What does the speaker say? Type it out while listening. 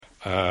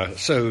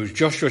So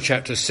Joshua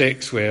chapter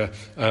 6, we're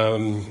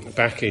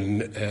back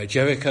in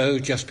Jericho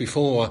just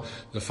before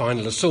the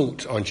final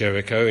assault on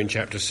Jericho in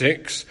chapter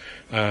 6,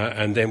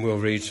 and then we'll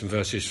read some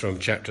verses from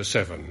chapter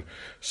 7.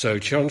 So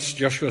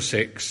Joshua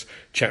 6,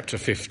 chapter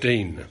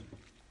 15.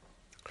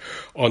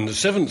 On the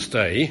seventh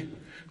day,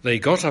 they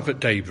got up at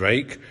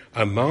daybreak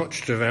and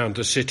marched around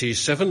the city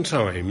 7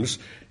 times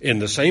in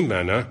the same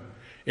manner,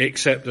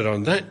 except that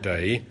on that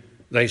day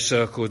they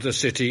circled the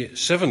city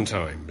 7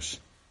 times.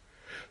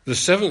 The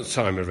 7th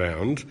time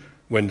around,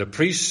 when the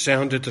priests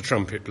sounded the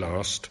trumpet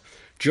blast,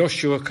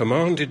 Joshua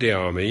commanded the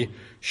army,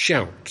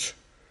 "Shout,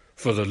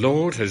 for the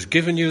Lord has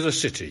given you the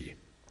city.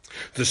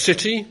 The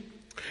city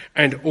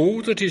and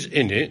all that is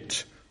in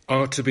it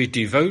are to be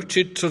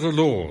devoted to the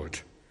Lord.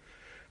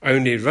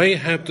 Only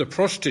Rahab the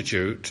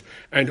prostitute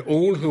and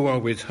all who are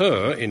with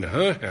her in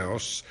her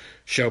house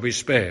shall be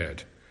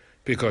spared,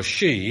 because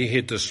she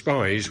hid the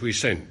spies we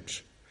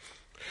sent.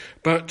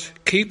 But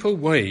keep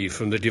away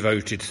from the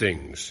devoted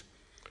things,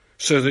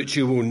 so that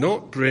you will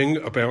not bring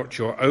about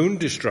your own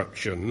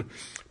destruction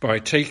by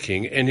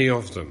taking any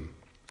of them.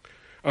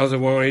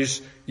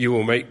 Otherwise, you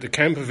will make the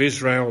camp of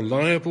Israel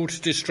liable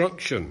to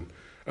destruction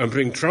and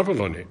bring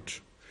trouble on it.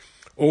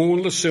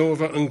 All the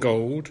silver and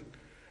gold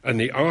and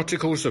the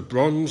articles of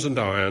bronze and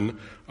iron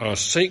are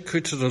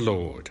sacred to the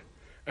Lord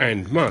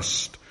and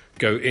must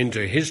go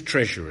into his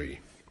treasury."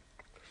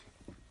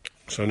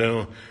 So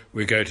now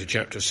we go to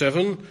chapter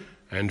 7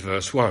 and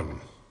verse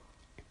 1.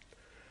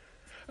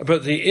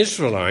 But the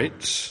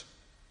Israelites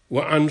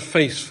were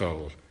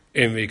unfaithful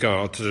in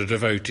regard to the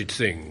devoted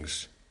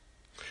things.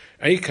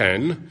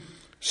 Achan,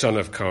 son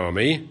of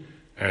Carmi,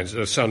 and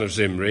the son of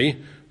Zimri,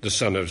 the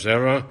son of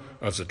Zerah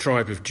of the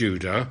tribe of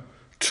Judah,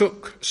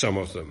 took some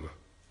of them.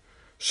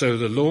 So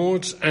the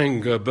Lord's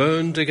anger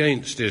burned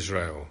against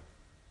Israel.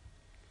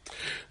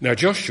 Now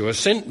Joshua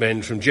sent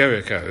men from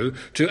Jericho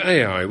to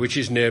Ai, which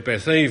is near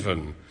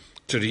Bethaven,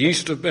 to the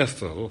east of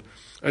Bethel,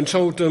 and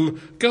told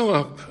them, "Go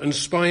up and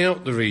spy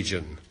out the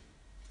region."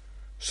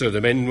 So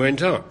the men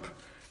went up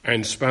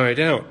and spied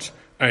out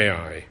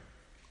Ai.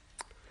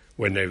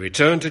 When they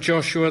returned to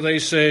Joshua, they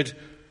said,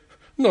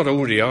 "Not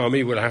all the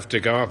army will have to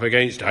go up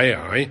against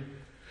Ai.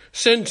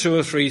 Send 2,000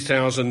 or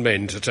 3,000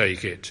 men to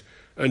take it,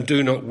 and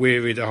do not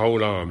weary the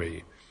whole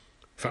army,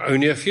 for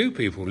only a few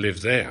people live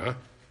there."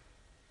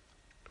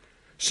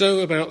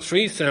 So about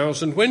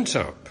 3,000 went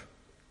up,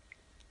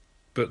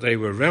 but they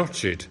were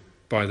routed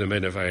by the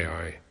men of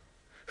Ai,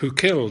 who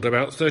killed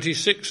about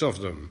 36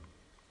 of them.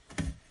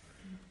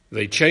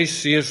 They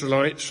chased the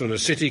Israelites from the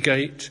city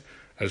gate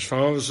as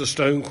far as the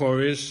stone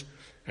quarries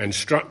and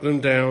struck them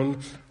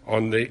down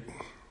on the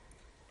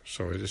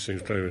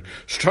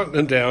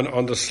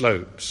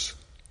slopes.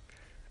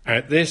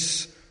 At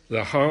this,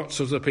 the hearts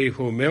of the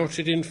people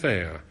melted in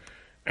fear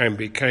and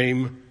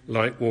became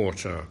like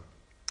water.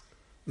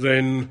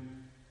 Then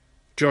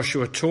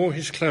Joshua tore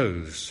his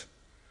clothes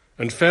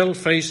and fell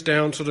face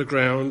down to the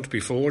ground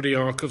before the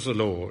ark of the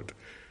Lord,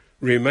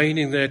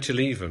 remaining there till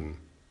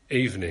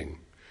evening.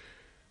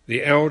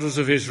 The elders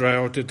of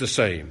Israel did the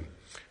same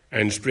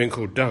and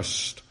sprinkled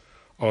dust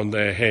on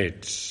their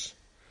heads.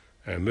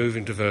 And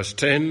moving to verse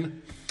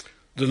 10,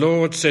 the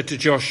Lord said to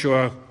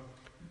Joshua,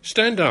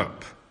 "Stand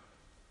up.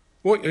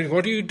 What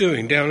are you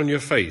doing down on your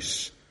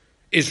face?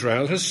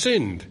 Israel has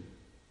sinned.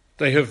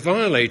 They have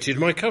violated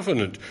my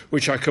covenant,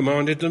 which I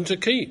commanded them to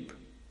keep.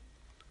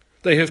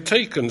 They have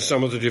taken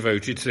some of the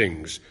devoted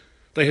things.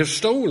 They have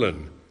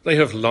stolen. They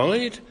have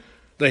lied.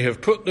 They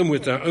have put them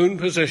with their own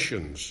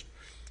possessions.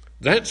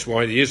 That's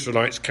why the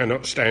Israelites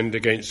cannot stand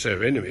against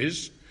their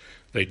enemies.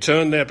 They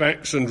turn their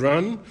backs and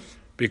run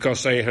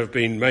because they have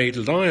been made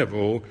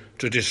liable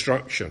to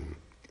destruction.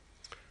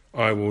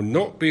 I will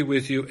not be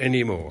with you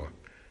anymore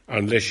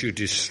unless you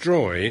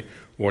destroy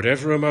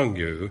whatever among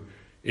you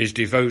is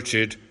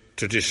devoted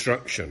to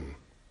destruction.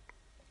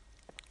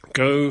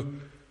 Go,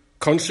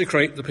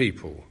 consecrate the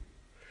people.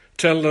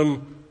 Tell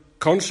them,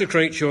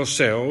 consecrate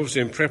yourselves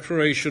in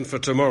preparation for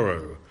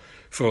tomorrow,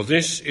 for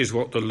this is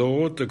what the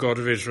Lord, the God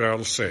of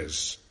Israel,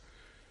 says.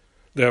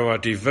 There are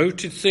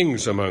devoted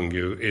things among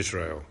you,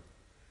 Israel.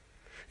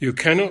 You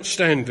cannot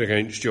stand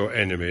against your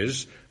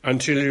enemies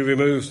until you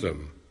remove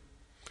them.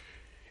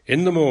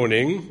 In the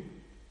morning,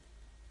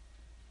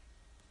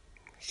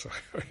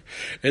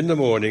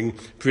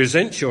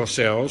 present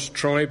yourselves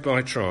tribe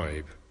by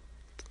tribe.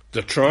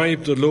 The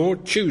tribe the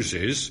Lord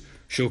chooses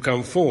shall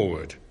come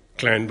forward,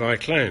 clan by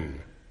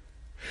clan.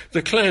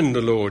 The clan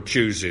the Lord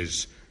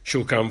chooses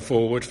shall come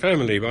forward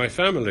family by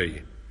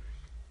family,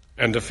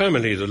 and the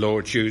family the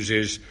Lord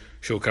chooses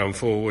shall come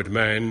forward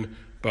man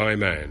by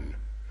man.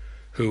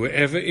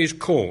 Whoever is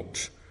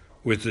caught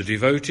with the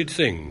devoted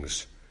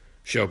things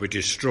shall be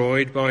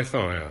destroyed by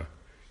fire,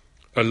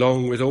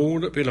 along with all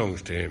that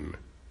belongs to him.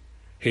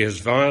 He has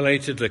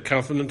violated the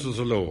covenant of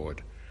the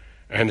Lord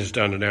and has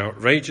done an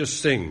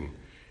outrageous thing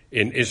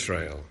in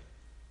Israel.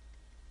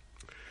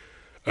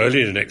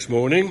 Early the next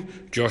morning,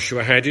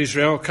 Joshua had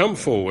Israel come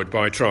forward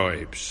by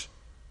tribes,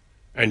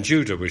 and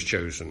Judah was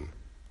chosen.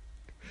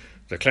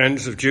 The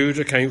clans of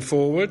Judah came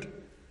forward,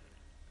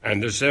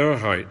 and the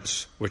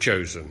Zerahites were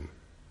chosen.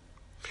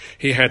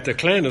 He had the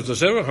clan of the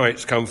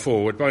Zerahites come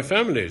forward by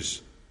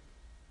families,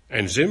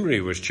 and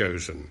Zimri was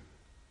chosen.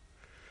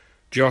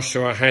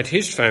 Joshua had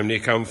his family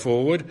come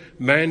forward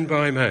man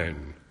by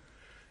man,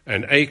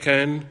 and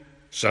Achan,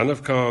 son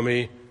of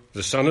Carmi,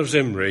 the son of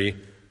Zimri,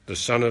 the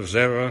son of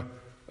Zerah,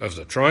 of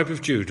the tribe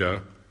of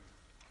Judah,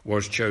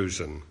 was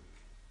chosen.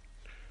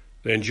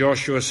 Then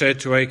Joshua said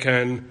to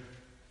Achan,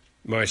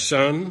 "My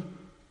son,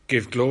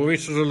 give glory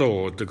to the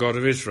Lord, the God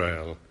of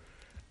Israel,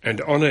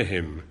 and honour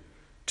him.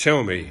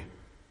 Tell me,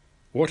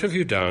 what have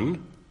you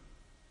done?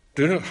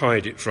 Do not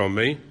hide it from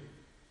me."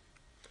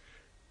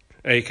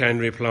 Achan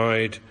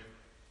replied,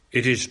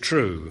 "It is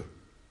true.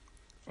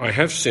 I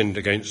have sinned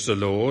against the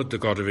Lord, the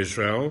God of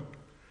Israel.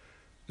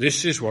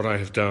 This is what I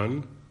have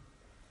done.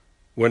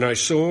 When I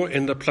saw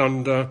in the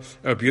plunder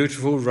a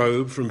beautiful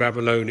robe from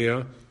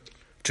Babylonia,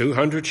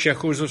 200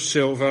 shekels of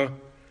silver,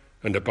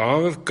 and a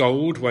bar of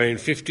gold weighing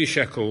 50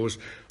 shekels,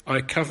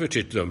 I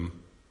coveted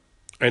them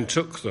and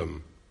took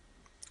them.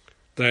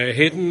 They are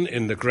hidden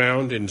in the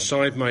ground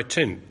inside my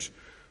tent,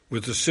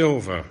 with the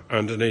silver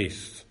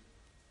underneath."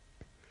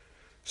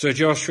 So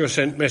Joshua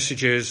sent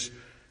messengers,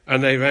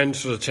 and they ran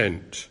to the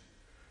tent.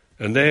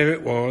 And there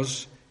it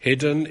was,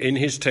 hidden in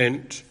his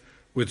tent,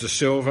 with the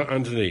silver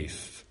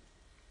underneath.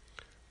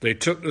 They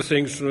took the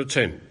things from the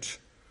tent,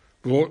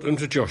 brought them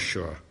to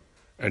Joshua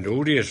and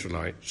all the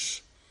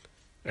Israelites,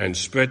 and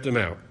spread them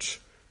out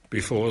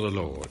before the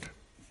Lord.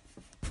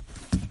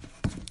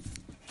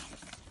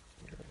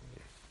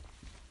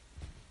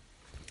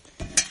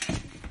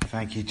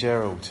 Thank you,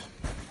 Gerald.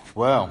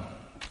 Well,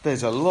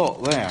 there's a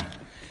lot there.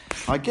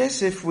 I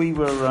guess if we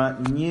were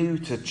new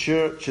to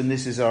church and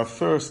this is our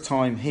first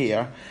time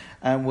here,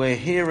 and we're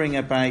hearing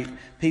about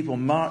people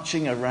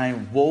marching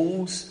around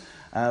walls,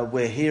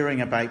 we're hearing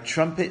about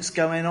trumpets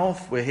going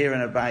off, we're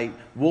hearing about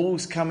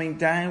walls coming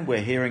down, we're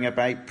hearing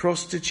about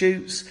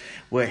prostitutes,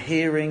 we're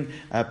hearing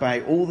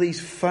about all these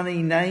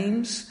funny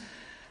names,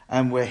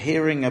 and we're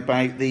hearing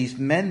about these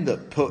men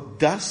that put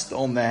dust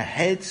on their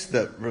heads,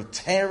 that were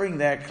tearing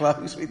their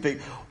clothes. We think,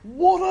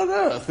 what on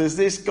earth has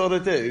this got to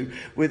do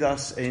with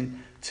us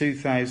in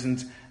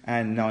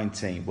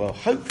 2019? Well,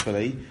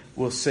 hopefully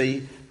we'll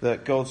see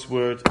that God's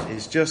word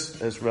is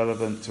just as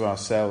relevant to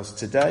ourselves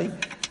today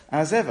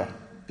as ever.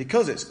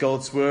 Because it's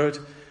God's word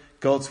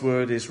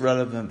is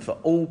relevant for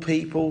all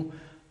people,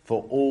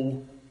 for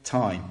all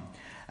time.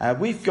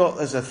 We've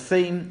got as a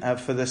theme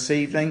for this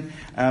evening,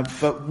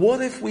 but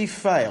what if we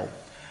fail?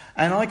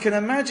 And I can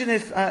imagine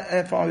if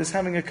I was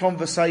having a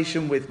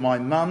conversation with my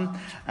mum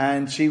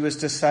and she was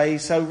to say,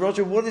 "So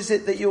Roger, what is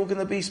it that you're going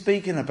to be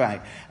speaking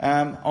about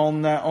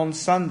on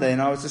Sunday?"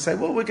 And I was to say,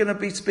 "Well, we're going to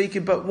be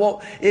speaking, but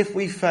what if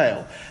we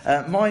fail?"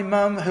 My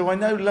mum, who I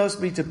know loves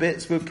me to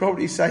bits, would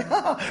probably say,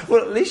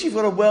 "Well, at least you've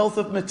got a wealth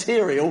of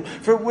material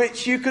from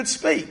which you could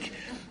speak."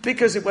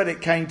 Because when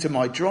it came to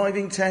my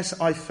driving test,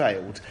 I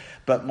failed,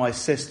 but my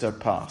sister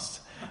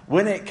passed.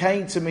 When it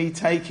came to me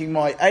taking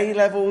my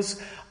A-levels,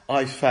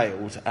 I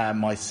failed, and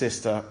my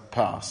sister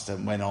passed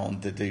and went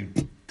on to do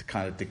the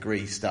kind of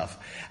degree stuff.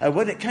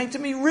 When it came to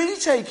me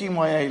retaking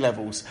my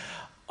A-levels,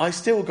 I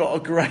still got a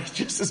grade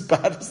just as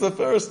bad as the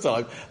first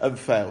time and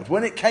failed.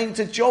 When it came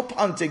to job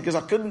hunting, because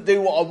I couldn't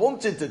do what I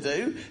wanted to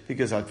do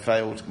because I'd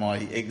failed my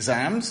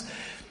exams,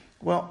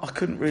 well, I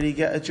couldn't really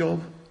get a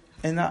job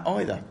in that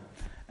either.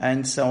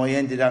 And so I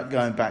ended up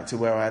going back to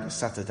where I had a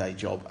Saturday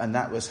job, and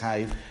that was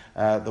how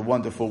the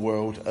wonderful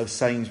world of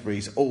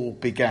Sainsbury's all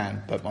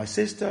began. But my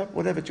sister,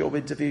 whatever job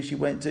interview she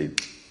went to,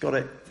 got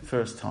it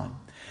first time.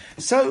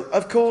 So,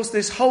 of course,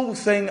 this whole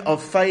thing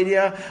of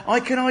failure,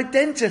 I can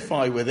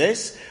identify with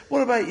this.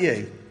 What about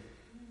you?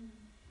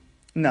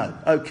 No.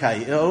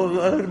 Okay.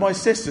 My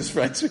sister's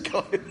friends are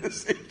going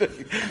this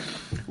evening.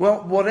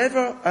 Well,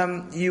 whatever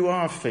you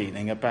are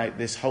feeling about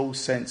this whole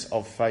sense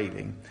of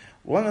failing,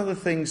 one of the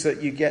things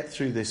that you get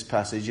through this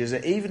passage is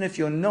that even if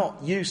you're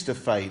not used to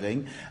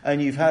failing and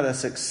you've had a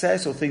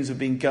success or things have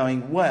been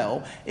going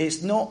well,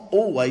 it's not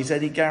always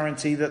any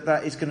guarantee that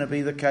that is going to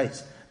be the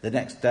case the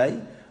next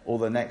day or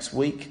the next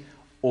week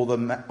or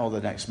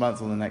the next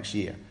month or the next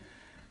year.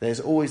 There's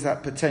always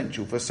that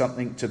potential for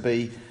something to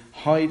be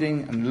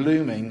hiding and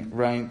looming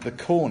round the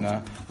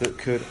corner that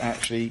could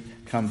actually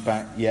come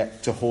back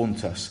yet to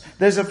haunt us.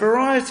 There's a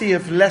variety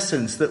of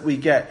lessons that we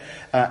get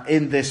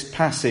in this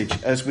passage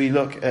as we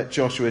look at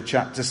Joshua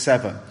chapter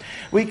 7.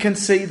 We can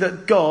see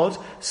that God,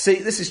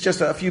 this is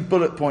just a few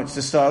bullet points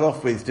to start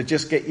off with, to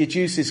just get your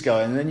juices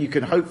going, and then you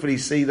can hopefully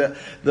see that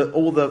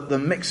all the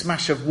mix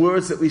mash of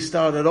words that we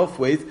started off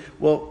with,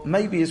 well,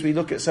 maybe as we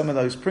look at some of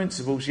those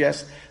principles,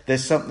 yes,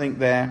 there's something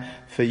there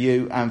for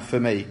you and for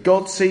me.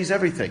 God sees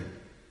everything.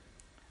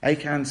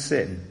 Achan's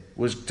sin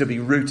was to be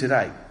rooted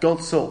out.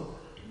 God saw.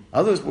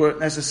 Others weren't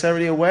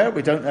necessarily aware.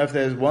 We don't know if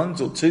there's ones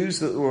or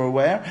twos that were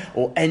aware,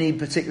 or any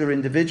particular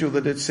individual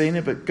that had seen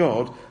it, but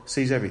God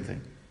sees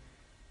everything.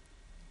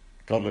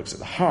 God looks at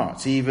the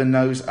heart. He even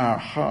knows our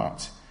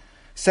heart.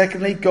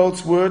 Secondly,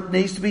 God's word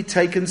needs to be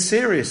taken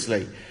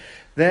seriously.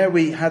 There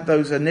we had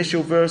those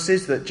initial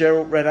verses that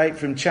Gerald read out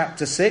from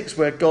chapter 6,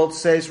 where God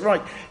says,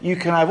 right, you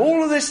can have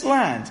all of this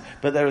land,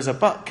 but there is a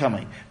but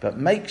coming. But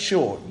make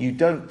sure you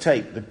don't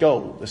take the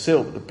gold, the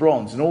silver, the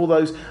bronze, and all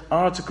those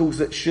articles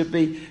that should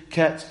be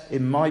kept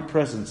in my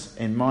presence,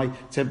 in my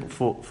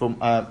temple for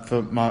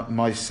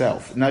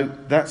myself. No,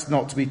 that's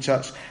not to be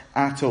touched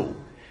at all.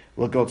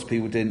 Well, God's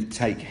people didn't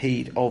take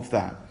heed of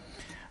that.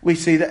 We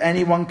see that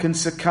anyone can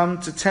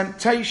succumb to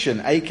temptation.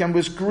 Achan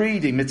was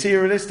greedy,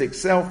 materialistic,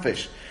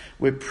 selfish.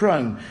 We're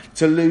prone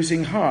to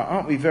losing heart,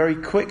 aren't we, very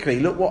quickly?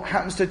 Look what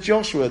happens to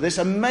Joshua, this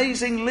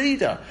amazing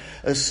leader.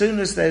 As soon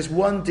as there's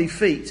one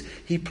defeat,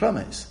 he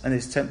plummets and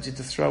is tempted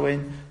to throw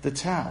in the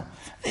towel.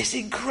 This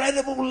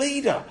incredible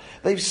leader.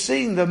 They've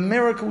seen the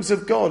miracles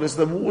of God as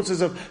the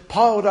waters have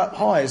piled up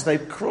high, as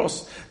they've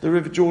crossed the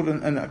River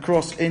Jordan and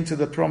across into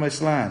the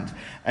promised land.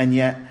 And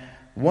yet,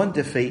 one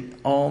defeat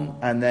on,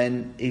 and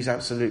then he's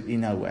absolutely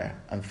nowhere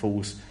and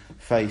falls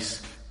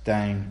face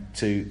down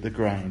to the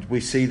ground. We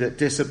see that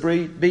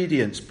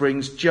disobedience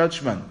brings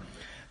judgment.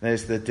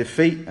 There's the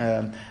defeat,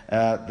 the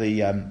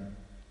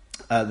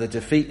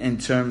defeat in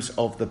terms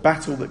of the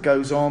battle that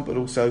goes on, but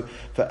also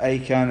for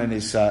Achan and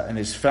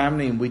his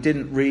family. And we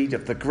didn't read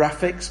of the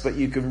graphics, but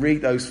you can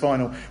read those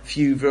final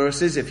few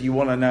verses if you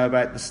want to know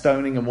about the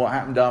stoning and what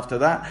happened after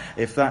that.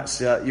 If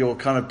that's your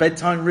kind of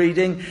bedtime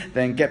reading,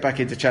 then get back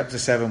into chapter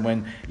 7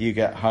 when you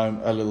get home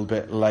a little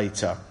bit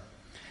later.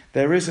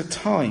 There is a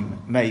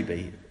time,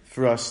 maybe,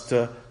 for us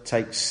to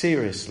take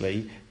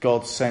seriously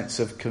God's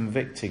sense of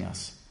convicting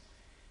us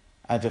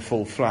and to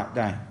fall flat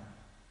down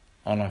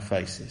on our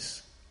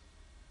faces.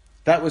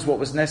 That was what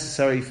was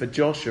necessary for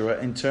Joshua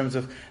in terms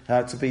of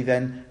to be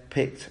then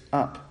picked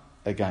up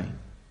again.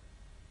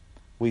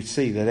 We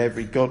see that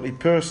every godly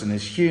person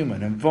is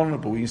human and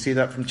vulnerable. You can see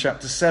that from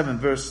chapter 7,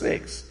 verse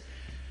 6.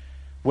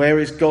 Where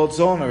is God's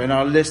honour in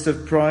our list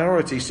of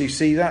priorities? You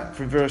see that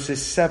from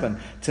verses 7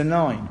 to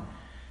 9.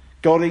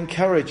 God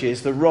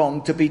encourages the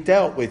wrong to be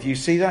dealt with. You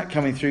see that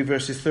coming through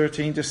verses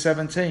 13 to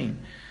 17.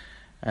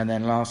 And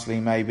then lastly,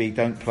 maybe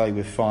don't play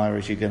with fire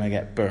as you're going to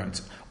get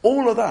burnt.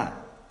 All of that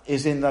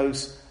is in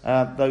those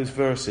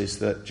verses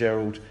that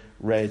Gerald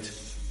read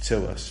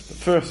to us. But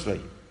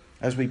firstly,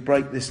 as we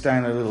break this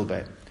down a little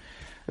bit,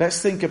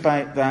 let's think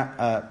about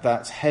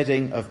that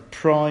heading of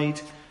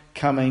pride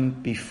coming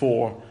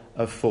before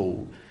a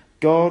fall.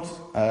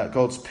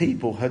 God's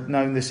people had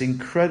known this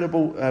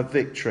incredible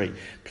victory.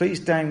 Please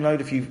download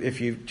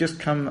if you've just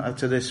come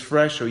to this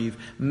fresh or you've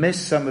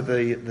missed some of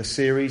the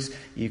series.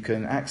 You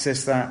can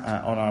access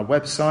that on our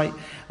website.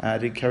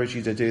 I'd encourage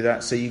you to do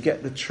that so you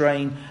get the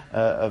train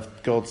of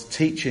God's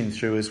teaching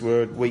through His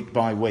Word week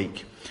by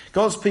week.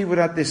 God's people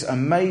had this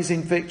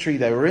amazing victory.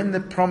 They were in the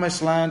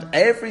promised land.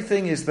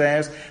 Everything is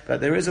theirs,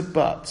 but there is a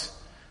but.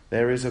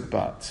 There is a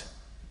but.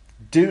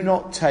 Do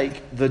not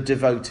take the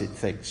devoted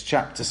things.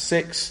 Chapter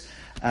 6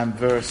 and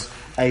verse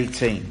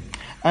 18.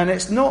 And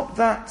it's not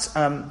that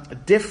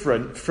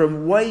different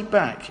from way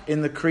back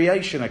in the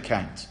creation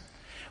account,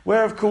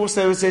 where of course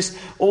there was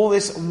all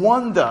this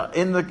wonder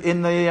in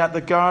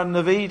the Garden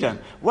of Eden.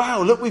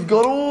 Wow, look, we've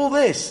got all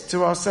this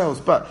to ourselves.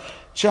 But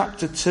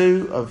chapter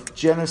 2 of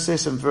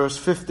Genesis and verse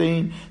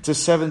 15 to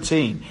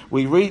 17,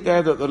 we read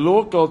there that the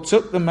Lord God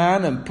took the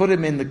man and put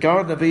him in the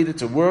Garden of Eden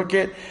to work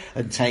it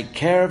and take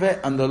care of it.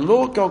 And the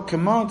Lord God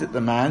commanded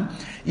the man,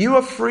 you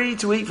are free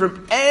to eat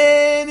from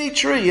any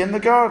tree in the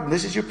garden.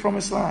 This is your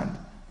promised land.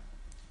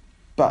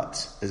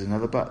 But, there's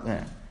another but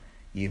there.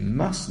 You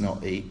must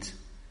not eat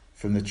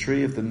from the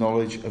tree of the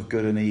knowledge of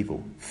good and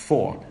evil.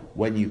 For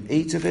when you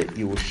eat of it,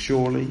 you will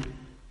surely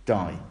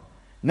die.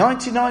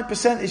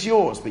 99% is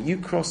yours, but you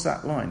cross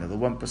that line of the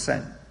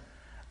 1%.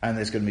 And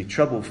there's going to be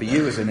trouble for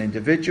you as an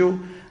individual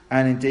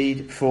and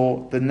indeed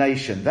for the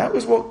nation. That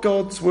was what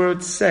God's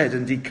word said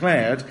and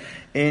declared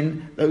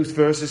in those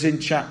verses in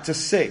chapter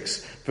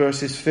 6,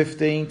 verses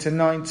 15 to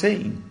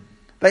 19.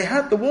 They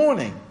had the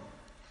warning.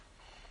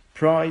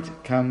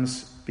 Pride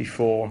comes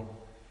before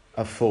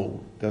a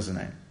fall, doesn't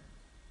it?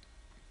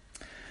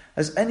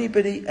 Has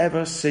anybody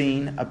ever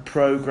seen a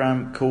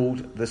program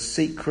called The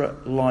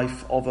Secret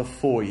Life of a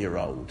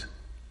 4-Year-Old?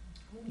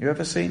 You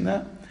ever seen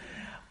that?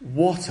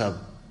 What a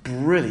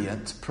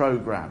brilliant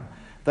program.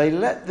 They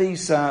let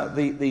these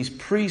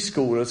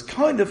preschoolers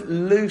kind of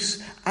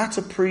loose at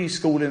a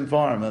preschool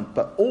environment,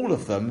 but all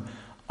of them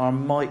are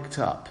mic'd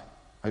up,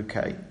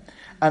 okay?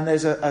 And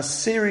there's a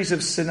series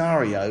of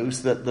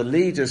scenarios that the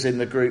leaders in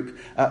the group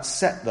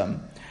set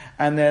them.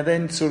 And they're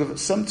then sort of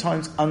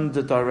sometimes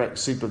under direct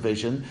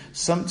supervision.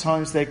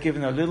 Sometimes they're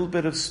given a little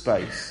bit of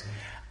space.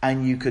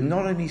 And you can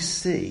not only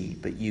see,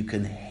 but you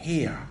can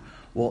hear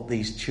what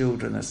these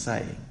children are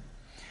saying.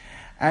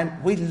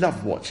 And we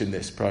love watching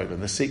this program,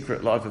 The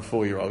Secret Life of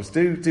 4-Year-Olds.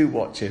 Do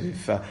watch it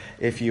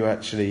if you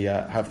actually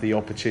have the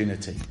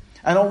opportunity.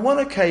 And on one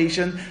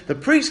occasion, the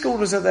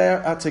preschoolers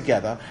are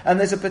together, and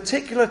there's a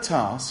particular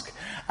task,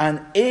 and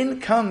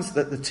in comes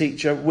the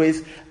teacher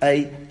with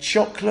a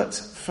chocolate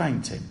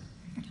fountain.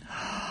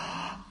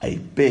 A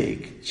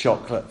big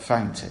chocolate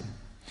fountain.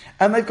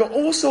 And they've got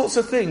all sorts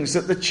of things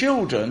that the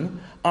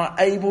children are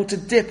able to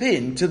dip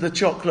into the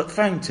chocolate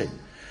fountain.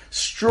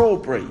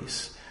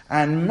 Strawberries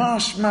and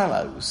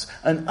marshmallows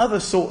and other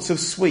sorts of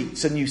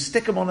sweets. And you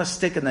stick them on a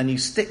stick and then you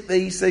stick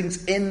these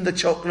things in the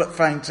chocolate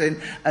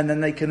fountain and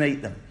then they can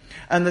eat them.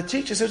 And the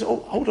teacher says, oh,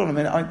 hold on a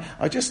minute,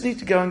 I just need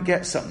to go and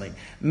get something.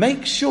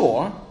 Make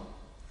sure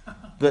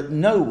that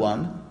no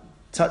one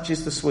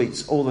touches the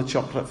sweets or the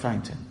chocolate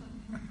fountain.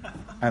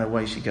 And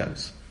away she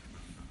goes.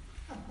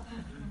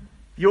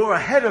 You're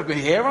ahead of me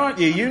here, aren't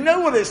you? You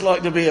know what it's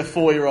like to be a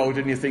 4-year-old,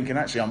 and you're thinking,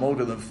 actually, I'm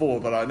older than 4,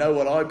 but I know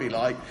what I'd be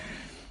like.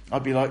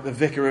 I'd be like the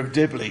Vicar of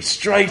Dibley,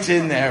 straight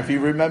in there. If you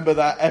remember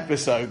that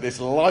episode, this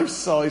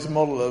life-size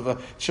model of a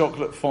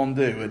chocolate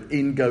fondue, and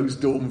in goes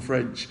Dawn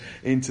French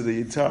into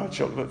the entire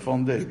chocolate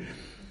fondue.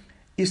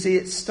 You see,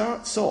 it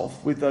starts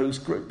off with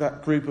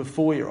that group of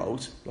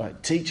 4-year-olds,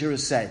 like teacher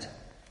has said.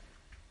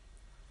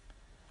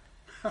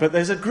 But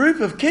there's a group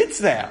of kids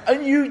there,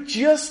 and you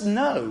just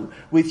know,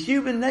 with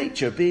human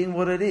nature being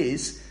what it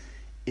is,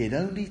 it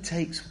only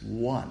takes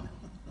one.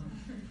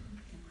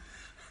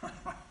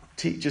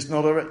 Teacher's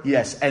not alright.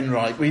 Yes,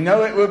 Enright, we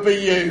know it will be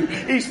you.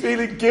 He's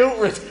feeling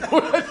guilt-ridden.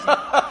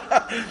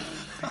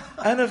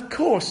 And of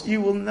course,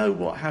 you will know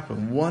what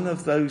happened. One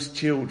of those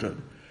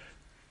children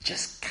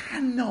just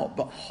cannot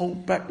but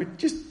hold back.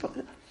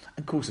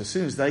 Of course, as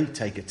soon as they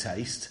take a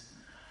taste,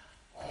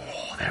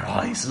 their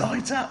eyes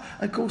light up.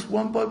 And of course,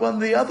 one by one,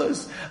 the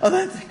others. And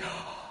then think,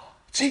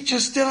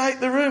 teacher's still out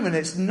the room. And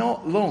it's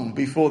not long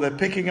before they're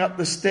picking up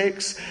the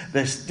sticks.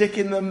 They're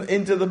sticking them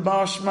into the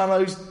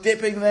marshmallows,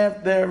 dipping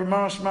their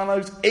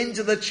marshmallows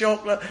into the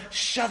chocolate,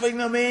 shoving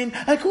them in.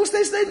 And of course,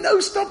 there's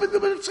no stopping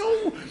them at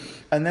all.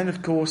 And then,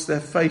 of course, their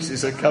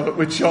faces are covered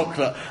with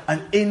chocolate.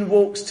 And in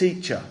walks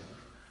teacher.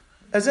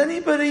 Has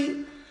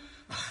anybody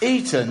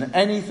eaten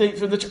anything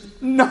from the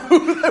No,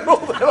 they're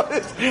all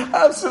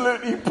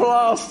absolutely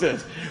plastered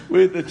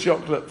with the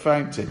chocolate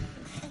fountain.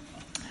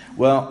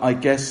 Well, I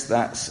guess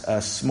that's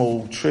a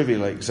small,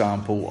 trivial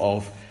example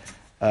of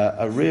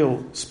a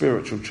real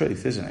spiritual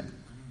truth, isn't it?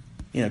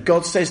 You know,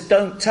 God says,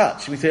 don't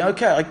touch. We think,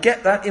 okay, I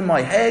get that in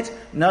my head.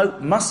 No,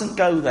 mustn't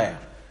go there.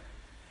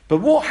 But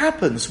what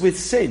happens with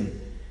sin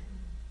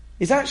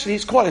is actually,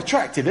 it's quite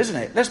attractive, isn't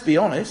it? Let's be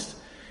honest.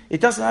 It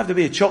doesn't have to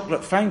be a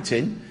chocolate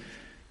fountain.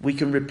 We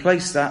can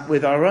replace that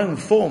with our own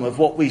form of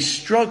what we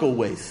struggle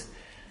with,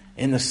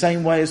 in the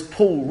same way as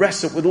Paul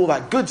wrestled with all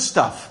that good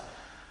stuff.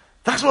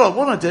 That's what I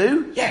want to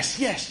do.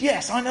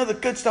 Yes. I know the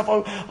good stuff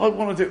I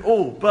want to do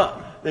all.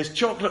 But there's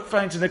chocolate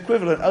fountain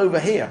equivalent over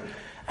here.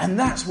 And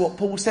that's what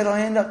Paul said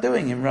I end up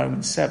doing in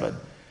Romans 7.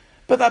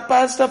 But that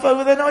bad stuff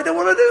over there, no, I don't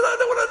want to do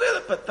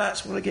that. But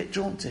that's what I get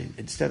drawn to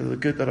instead of the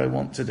good that I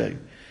want to do.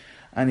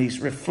 And he's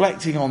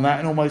reflecting on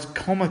that in almost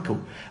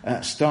comical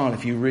style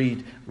if you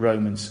read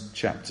Romans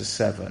chapter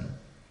 7.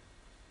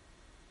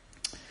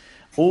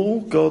 All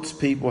God's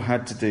people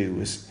had to do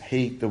was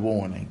heed the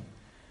warning,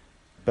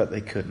 but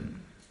they couldn't.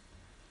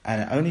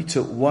 And it only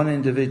took one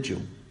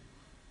individual.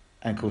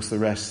 And of course the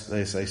rest,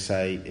 as they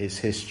say, is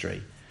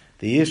history.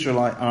 The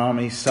Israelite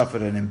army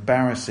suffered an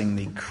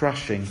embarrassingly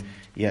crushing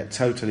yet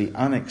totally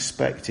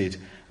unexpected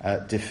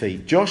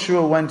defeat.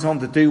 Joshua went on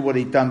to do what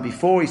he'd done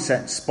before. He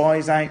sent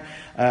spies out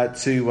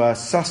to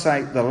suss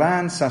out the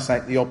land, suss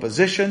out the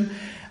opposition.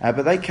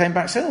 But they came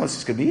back saying, this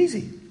is going to be easy.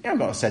 You haven't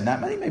got to send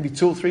that many, maybe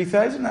 2,000 or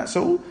 3,000, that's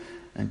all.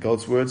 And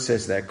God's word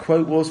says their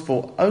quote was,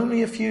 for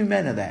only a few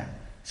men are there.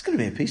 It's going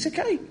to be a piece of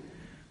cake.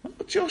 Well,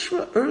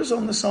 Joshua errs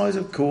on the side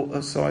of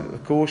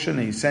caution.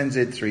 He sends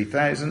in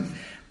 3,000,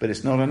 but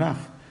it's not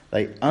enough.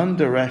 They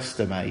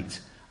underestimate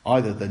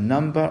either the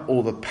number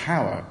or the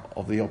power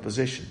of the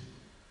opposition.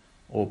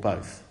 Or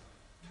both.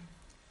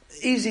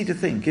 Easy to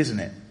think, isn't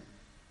it?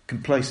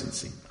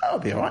 Complacency. I'll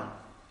be all right.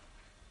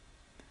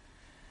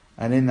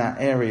 And in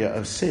that area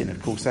of sin,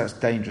 of course, that's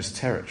dangerous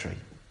territory.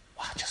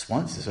 Well, just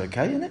once is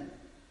okay, isn't it?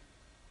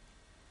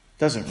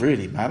 Doesn't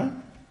really matter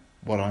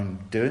what I'm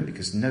doing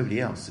because nobody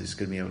else is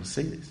going to be able to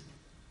see this.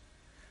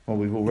 Well,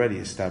 we've already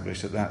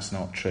established that that's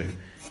not true,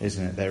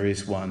 isn't it? There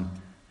is one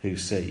who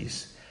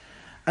sees.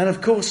 And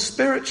of course,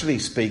 spiritually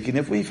speaking,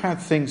 if we've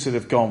had things that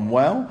have gone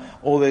well,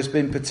 or there's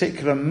been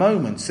particular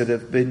moments that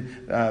have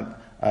been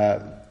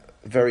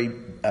very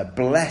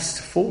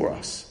blessed for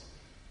us,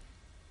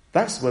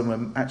 that's when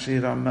we're actually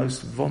at our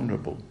most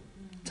vulnerable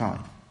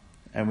time.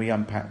 And we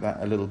unpack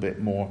that a little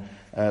bit more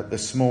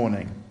this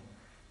morning.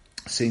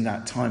 Seen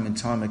that time and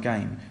time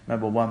again.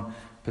 Remember one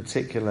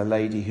particular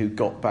lady who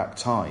got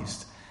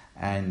baptised,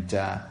 and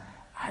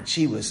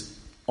she was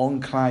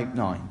on cloud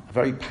 9, a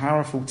very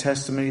powerful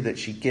testimony that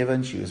she'd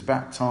given. She was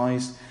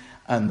baptised,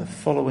 and the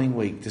following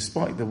week,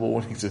 despite the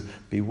warnings of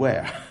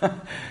beware,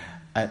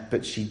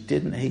 but she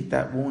didn't heed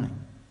that warning.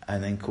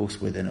 And then, of course,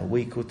 within a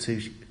week or two,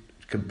 she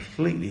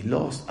completely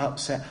lost,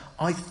 upset.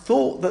 I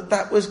thought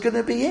that was going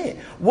to be it.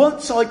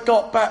 Once I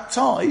got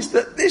baptised,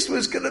 that this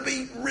was going to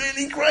be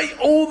really great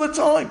all the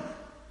time.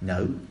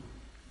 No.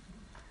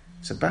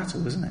 It's a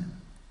battle, isn't it?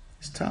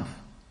 It's tough.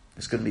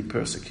 It's going to be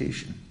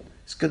persecution.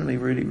 It's going to be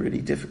really,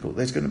 really difficult.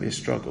 There's going to be a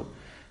struggle.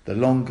 The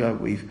longer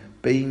we've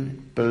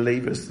been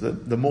believers,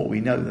 the more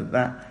we know that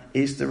that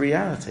is the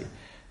reality.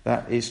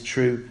 That is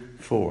true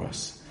for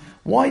us.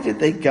 Why did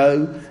they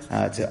go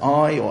to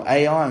I or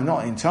AI? I'm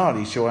not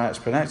entirely sure how it's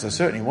pronounced. I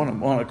certainly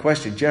want to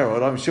question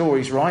Gerald. I'm sure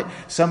he's right.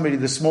 Somebody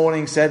this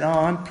morning said,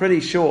 I'm pretty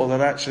sure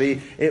that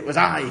actually it was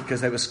I,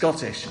 because they were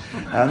Scottish.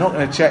 I'm not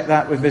going to check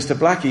that with Mr.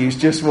 Blackie, who's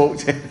just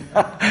walked in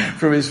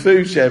from his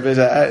food shed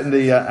out in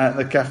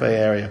the cafe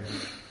area.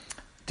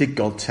 Did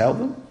God tell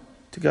them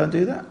to go and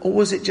do that? Or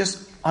was it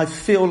just, I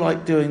feel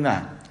like doing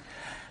that?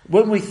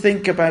 When we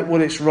think about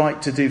what it's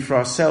right to do for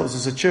ourselves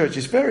as a church,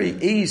 it's very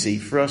easy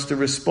for us to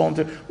respond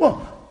to, well,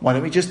 why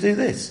don't we just do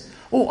this?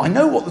 Oh, I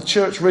know what the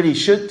church really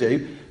should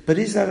do, but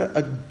is that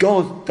a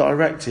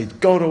God-directed,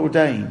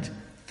 God-ordained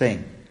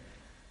thing?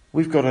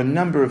 We've got a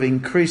number of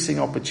increasing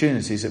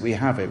opportunities that we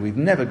have here. We've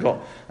never got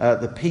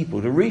the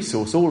people to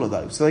resource all of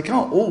those. So they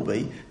can't all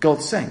be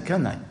God-sent,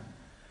 can they?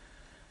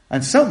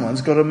 And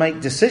someone's got to make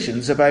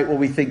decisions about, well,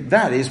 we think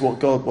that is what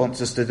God wants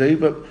us to do,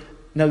 but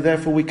no,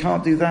 therefore we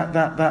can't do that,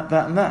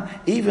 and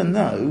that. Even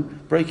though,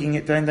 breaking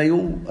it down, they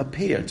all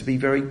appear to be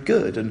very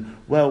good and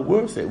well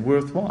worth it,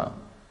 worthwhile.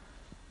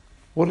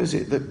 What is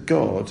it that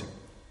God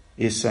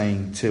is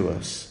saying to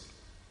us?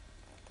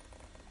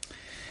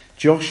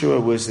 Joshua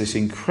was this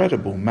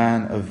incredible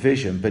man of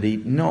vision, but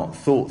he'd not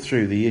thought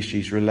through the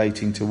issues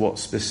relating to what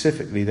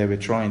specifically they were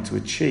trying to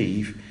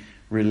achieve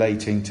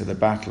relating to the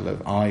battle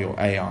of I or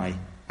AI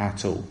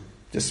at all.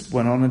 Just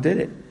went on and did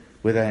it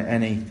without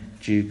any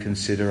due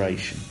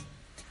consideration.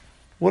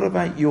 What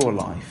about your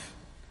life?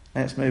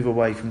 Let's move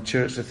away from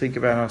church to think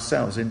about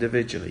ourselves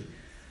individually.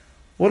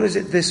 What is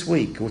it this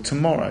week or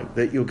tomorrow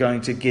that you're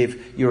going to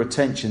give your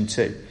attention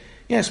to?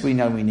 Yes, we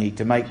know we need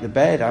to make the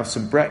bed, have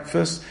some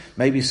breakfast,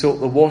 maybe sort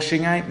the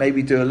washing out,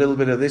 maybe do a little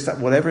bit of this, that,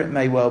 whatever it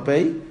may well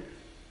be.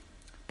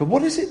 But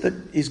what is it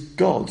that is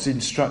God's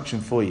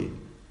instruction for you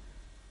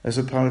as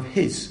a part of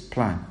his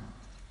plan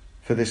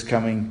for this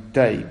coming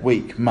day,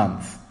 week,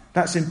 month?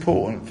 That's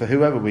important for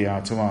whoever we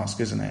are to ask,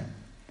 isn't it?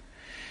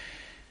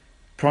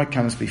 Pride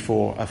comes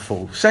before a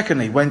fall.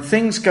 Secondly, when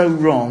things go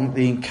wrong,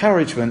 the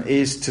encouragement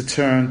is to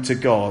turn to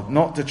God,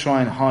 not to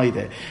try and hide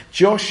it.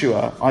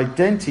 Joshua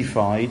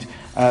identified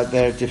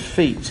their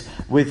defeat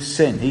with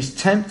sin. He's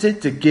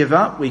tempted to give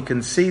up. We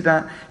can see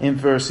that in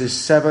verses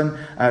 7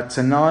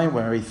 to 9,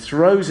 where he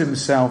throws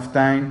himself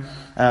down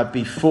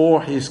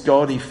before his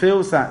God. He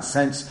feels that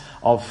sense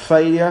of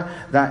failure,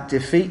 that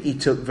defeat he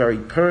took very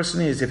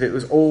personally, as if it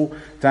was all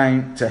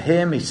down to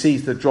him. He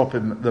sees the drop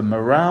in the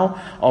morale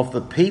of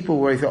the people,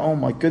 where he thought, oh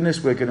my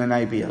goodness, we're going to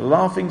now be a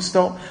laughing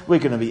stock, we're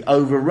going to be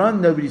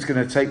overrun, nobody's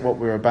going to take what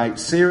we're about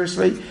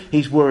seriously.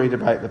 He's worried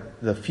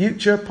about the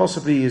future,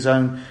 possibly his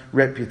own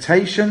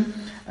reputation,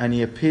 and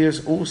he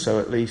appears also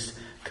at least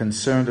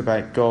concerned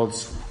about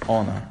God's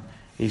honour.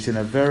 He's in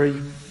a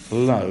very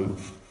low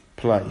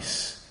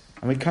place,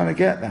 and we kind of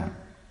get that.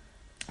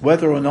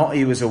 Whether or not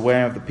he was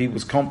aware of the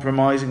people's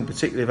compromising,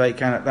 particularly of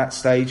Achan at that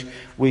stage,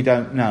 we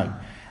don't know.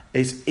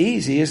 It's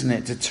easy, isn't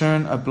it, to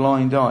turn a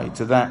blind eye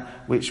to that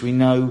which we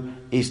know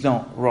is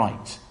not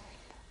right.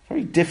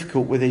 Very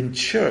difficult within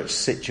church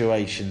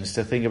situations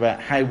to think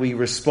about how we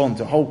respond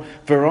to a whole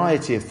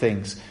variety of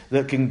things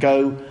that can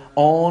go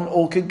on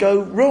or can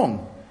go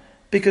wrong.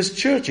 Because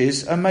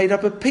churches are made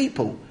up of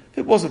people. If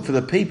it wasn't for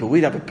the people,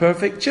 we'd have a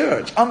perfect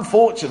church.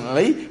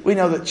 Unfortunately, we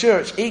know that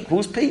church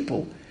equals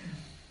people.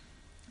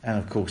 And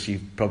of course,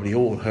 you've probably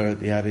all heard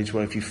the adage,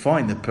 well, if you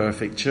find the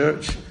perfect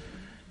church,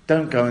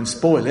 don't go and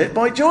spoil it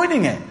by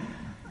joining it.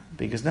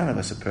 Because none of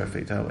us are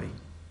perfect, are we?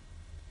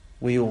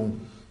 We all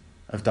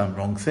have done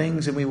wrong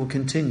things, and we will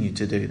continue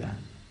to do that.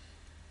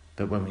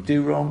 But when we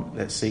do wrong,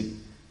 let's seek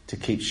to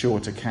keep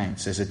short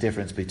accounts. There's a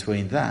difference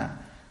between that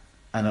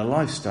and a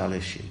lifestyle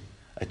issue,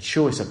 a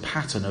choice, a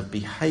pattern of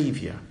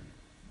behaviour.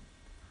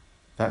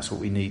 That's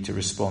what we need to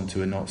respond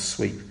to and not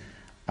sweep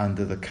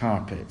under the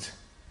carpet.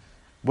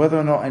 Whether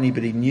or not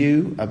anybody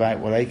knew about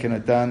what Achan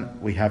had done,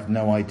 we have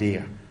no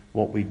idea.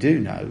 What we do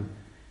know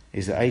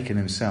is that Achan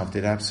himself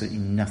did absolutely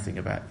nothing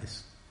about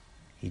this.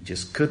 He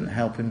just couldn't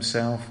help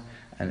himself.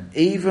 And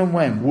even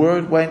when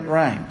word went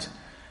round,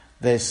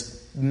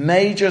 there's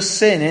major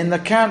sin in the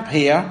camp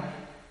here,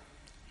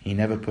 he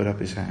never put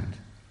up his hand.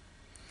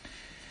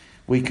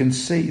 We can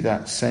see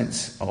that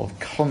sense of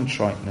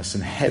contriteness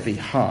and heavy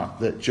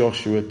heart that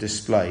Joshua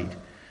displayed.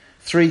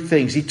 3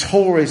 things. He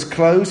tore his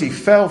clothes, he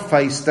fell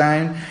face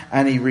down,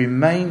 and he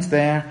remained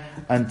there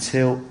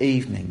until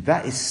evening.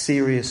 That is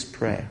serious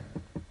prayer.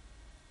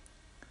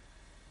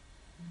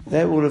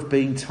 There would have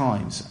been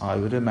times, I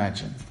would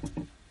imagine,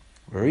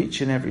 where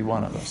each and every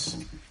one of us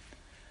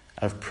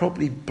have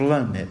probably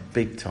blown it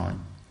big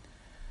time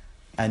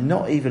and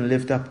not even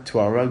lived up to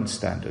our own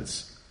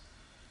standards,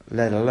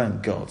 let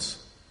alone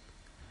God's.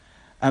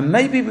 And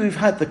maybe we've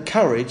had the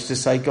courage to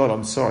say, God,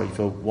 I'm sorry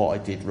for what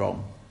I did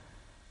wrong.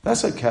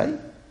 That's okay.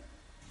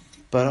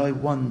 But I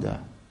wonder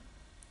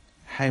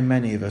how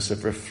many of us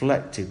have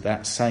reflected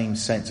that same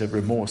sense of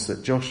remorse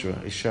that Joshua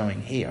is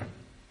showing here.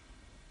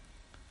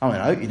 I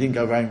mean, I hope you didn't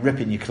go around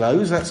ripping your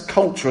clothes. That's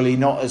culturally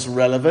not as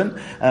relevant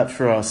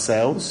for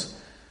ourselves.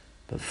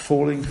 but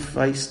falling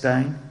face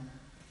down,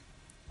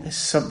 there's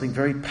something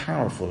very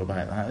powerful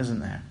about that, isn't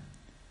there?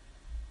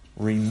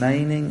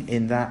 Remaining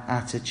in that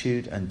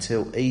attitude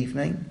until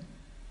evening.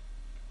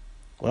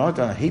 Well, I've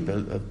done a heap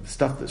of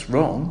stuff that's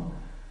wrong,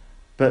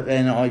 but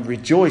then I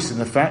rejoice in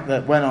the fact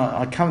that when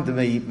I come to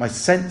my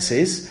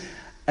senses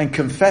and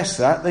confess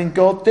that, then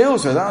God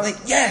deals with that. I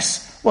think,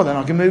 yes, well then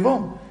I can move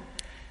on.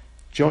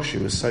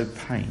 Joshua was so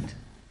pained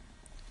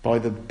by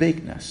the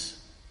bigness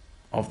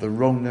of the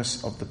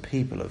wrongness of the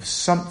people, of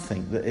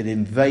something that had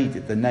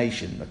invaded the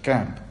nation, the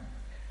camp,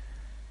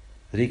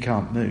 that he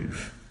can't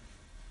move.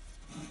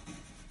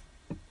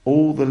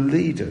 All the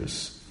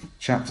leaders,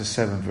 chapter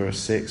 7 verse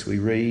 6, we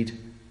read,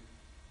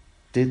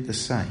 did the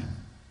same.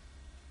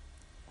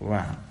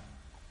 Wow.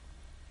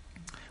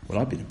 Well,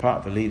 I've been a part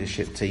of a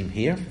leadership team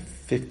here for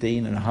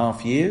 15 and a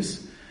half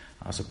years.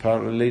 I was a part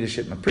of the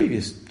leadership in my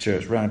previous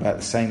church around about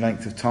the same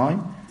length of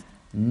time.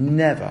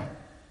 Never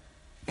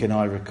can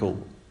I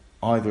recall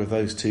either of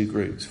those two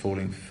groups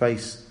falling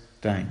face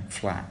down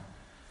flat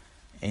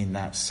in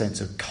that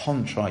sense of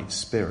contrite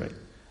spirit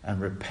and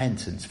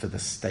repentance for the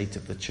state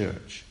of the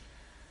church.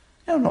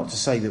 Now, not to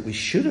say that we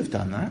should have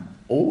done that.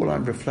 All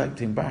I'm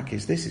reflecting back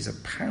is this is a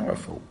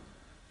powerful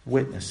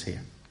witness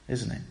here,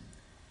 isn't it?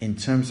 In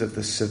terms of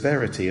the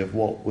severity of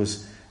what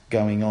was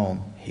going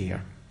on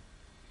here.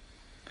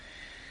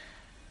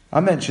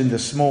 I mentioned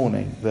this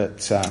morning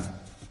that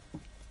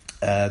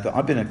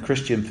I've been a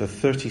Christian for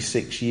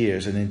 36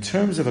 years, and in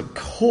terms of a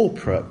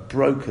corporate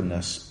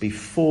brokenness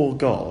before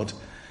God,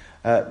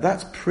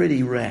 that's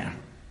pretty rare,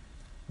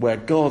 where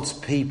God's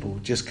people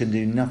just can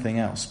do nothing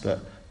else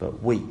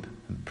but weep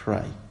and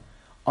pray.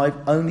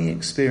 I've only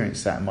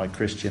experienced that in my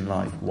Christian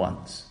life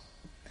once.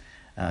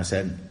 And I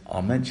said,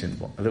 I'll mention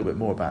a little bit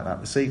more about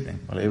that this evening.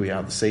 Well, here we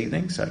are this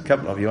evening, so a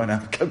couple of you I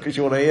know come because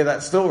you want to hear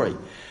that story.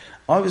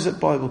 I was at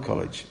Bible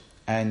College,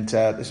 and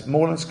this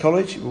Moorlands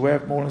College, you're aware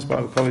of Moorlands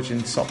Bible College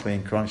in Sopley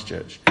in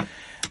Christchurch.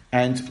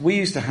 And we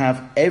used to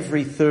have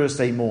every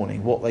Thursday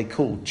morning what they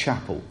called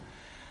chapel.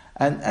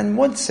 And in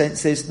one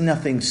sense, there's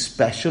nothing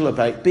special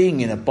about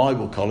being in a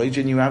Bible college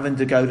and you having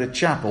to go to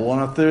chapel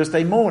on a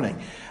Thursday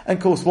morning. And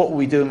of course, what were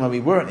we doing when we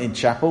weren't in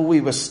chapel? We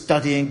were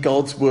studying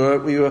God's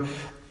word. We were,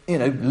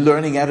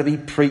 learning how to be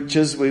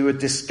preachers. We were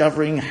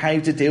discovering how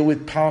to deal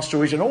with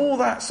pastorage and all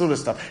that sort of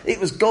stuff. It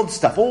was God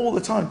stuff all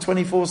the time,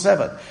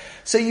 24/7.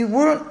 So you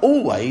weren't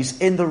always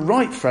in the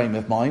right frame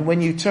of mind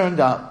when you turned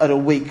up at a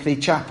weekly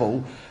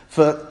chapel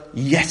for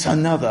yet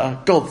another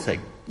God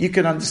thing. You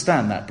can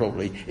understand that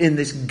probably in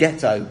this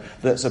ghetto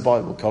that's a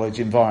Bible college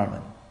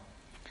environment.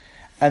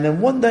 And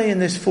then one day in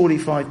this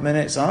 45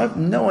 minutes, I have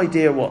no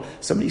idea what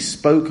somebody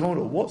spoke on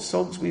or what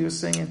songs we were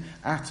singing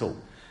at all.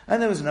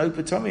 And there was an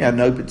open time. We had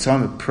an open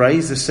time of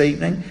praise this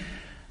evening.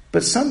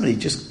 But somebody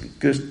just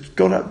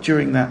got up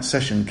during that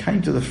session,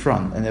 came to the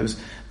front, and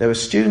there were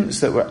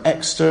students that were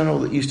external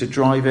that used to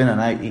drive in and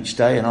out each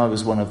day, and I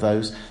was one of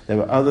those. There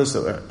were others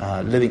that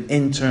were living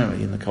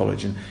internally in the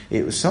college, and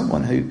it was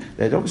someone who,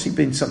 there'd obviously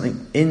been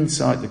something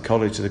inside the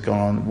college that had gone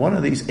on. One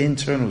of these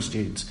internal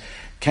students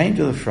came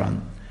to the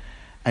front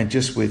and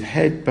just with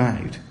head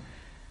bowed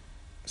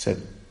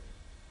said,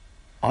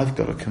 I've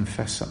got to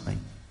confess something.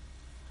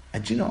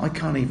 And do you know, I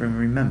can't even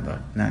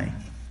remember now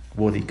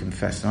what he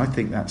confessed. And I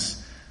think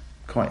that's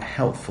quite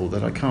helpful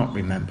that I can't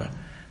remember.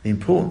 The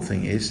important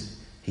thing is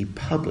he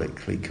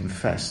publicly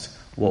confessed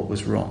what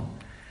was wrong.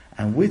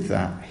 And with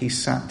that, he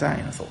sat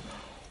down. I thought,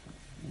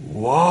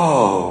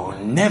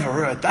 whoa, never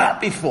heard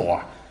that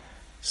before.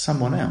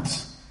 Someone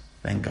else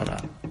then got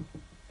up.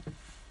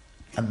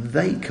 And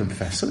they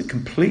confessed something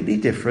completely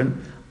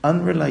different,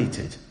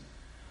 unrelated.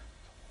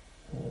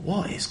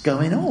 What is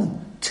going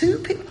on? Two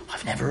people.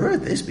 I've never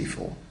heard this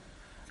before.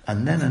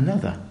 And then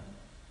another.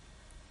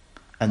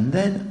 And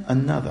then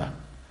another.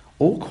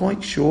 All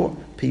quite short,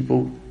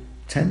 people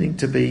tending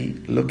to be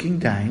looking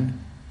down.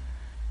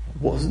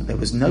 There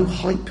was no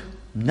hype,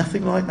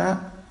 nothing like that.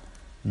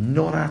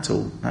 Not at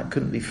all. That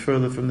couldn't be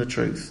further from the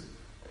truth.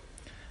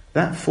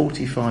 That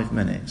 45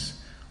 minutes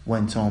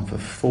went on for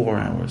 4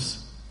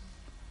 hours.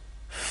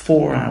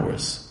 4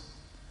 hours.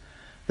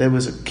 There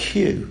was a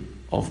queue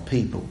of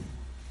people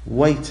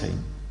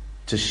waiting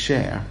to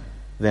share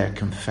their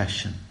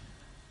confession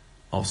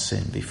of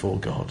sin before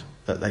God,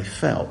 that they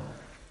felt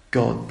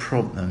God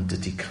prompted them to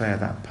declare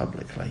that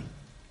publicly.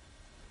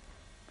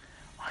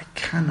 I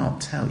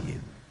cannot tell you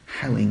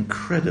how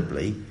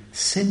incredibly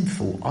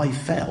sinful I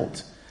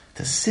felt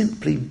to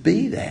simply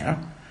be there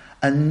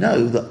and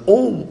know that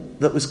all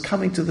that was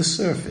coming to the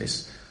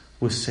surface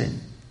was sin.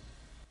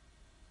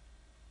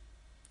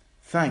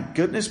 Thank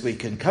goodness we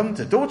can come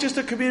to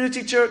Dorchester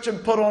Community Church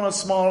and put on a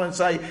smile and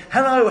say,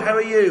 hello, how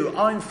are you?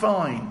 I'm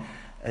fine.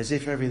 As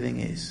if everything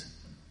is.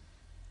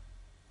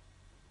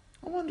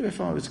 I wonder if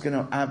I was going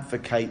to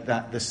advocate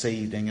that this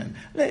evening, and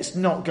let's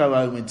not go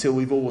home until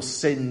we've all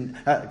sinned,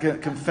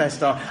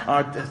 confessed our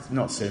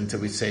not sin until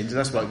we've sinned,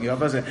 that's woken you up,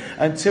 hasn't it?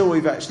 Until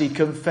we've actually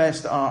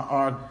confessed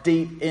our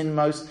deep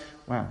inmost.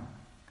 Well,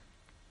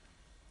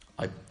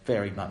 I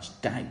very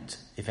much doubt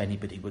if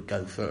anybody would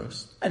go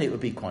first, and it would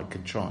be quite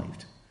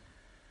contrived.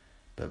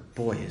 But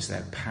boy, is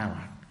there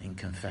power in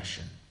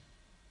confession.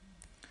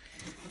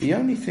 The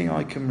only thing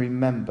I can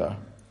remember,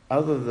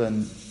 other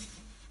than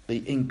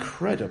the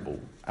incredible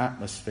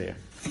atmosphere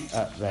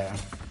up there,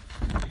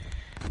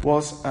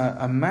 was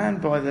a man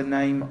by the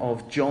name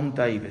of John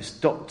Davis,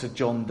 Dr.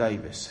 John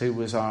Davis, who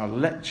was our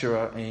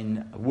lecturer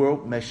in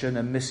World Mission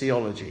and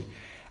Missiology.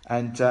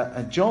 And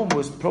John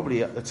was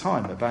probably at the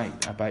time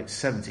about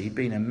 70. He'd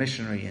been a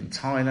missionary in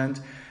Thailand.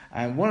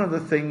 And one of the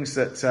things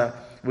that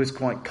was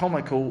quite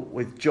comical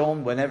with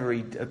John,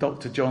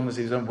 Dr. John, as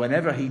he was on,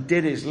 whenever he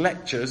did his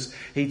lectures,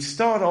 he'd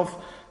start off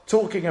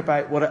talking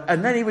about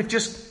and then he would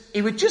just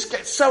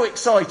get so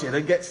excited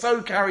and get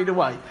so carried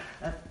away.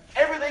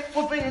 Everything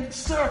would be in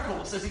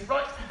circles as he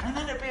writes, and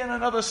then it'd be in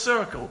another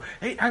circle.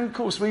 And of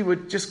course, we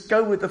would just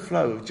go with the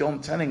flow of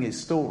John telling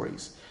his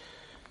stories.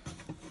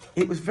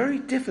 It was very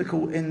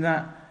difficult in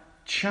that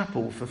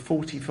chapel for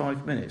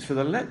 45 minutes for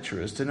the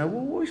lecturers to know,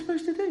 well, what are we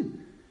supposed to do?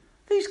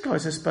 These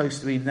guys are supposed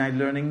to be now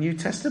learning New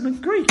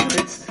Testament Greek.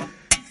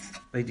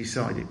 They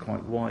decided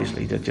quite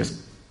wisely to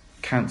just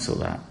cancel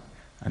that.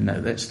 And no,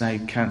 let's now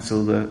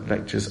cancel the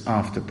lectures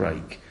after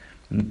break.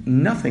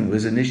 Nothing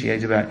was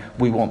initiated about,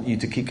 we want you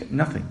to keep...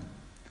 Nothing.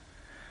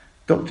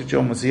 Dr.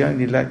 John was the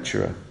only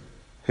lecturer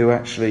who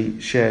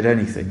actually shared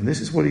anything. This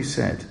is what he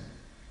said.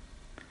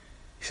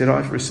 He said,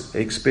 I've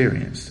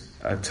experienced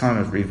a time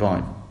of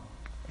revival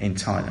in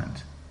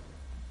Thailand.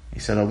 He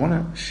said, I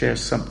want to share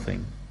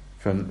something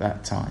from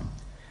that time.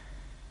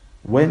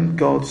 When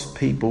God's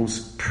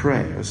people's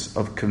prayers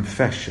of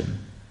confession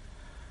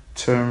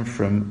turn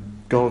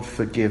from God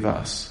forgive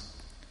us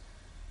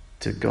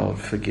to God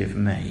forgive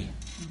me,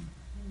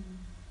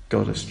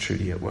 God is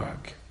truly at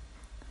work.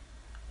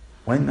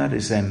 When that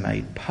is then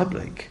made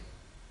public,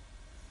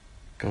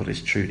 God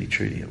is truly,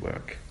 truly at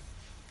work.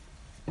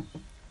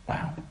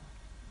 Wow.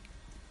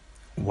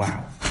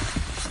 Wow.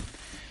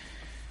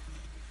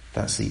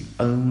 That's the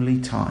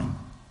only time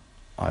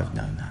I've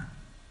known that.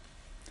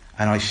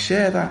 And I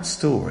share that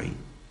story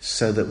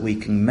so that we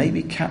can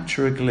maybe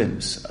capture a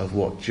glimpse of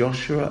what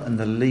Joshua and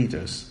the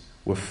leaders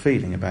were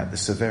feeling about the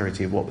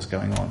severity of what was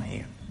going on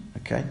here.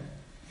 Okay?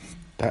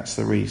 That's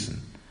the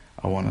reason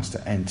I want us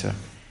to enter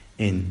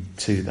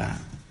into that.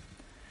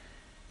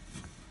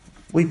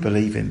 We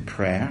believe in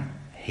prayer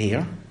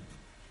here.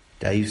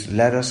 Dave's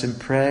led us in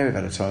prayer. We've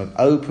had a time of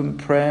open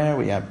prayer.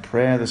 We had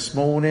prayer this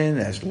morning.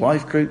 There's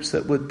life groups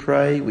that would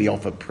pray. We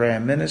offer prayer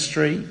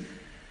ministry.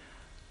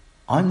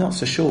 I'm not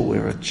so sure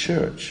we're a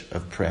church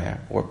of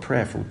prayer or a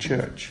prayerful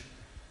church,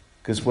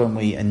 because when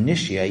we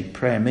initiate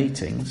prayer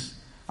meetings,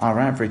 our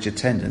average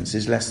attendance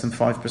is less than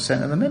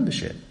 5% of the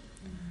membership.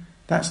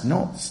 That's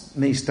not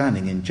me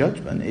standing in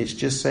judgment. It's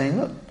just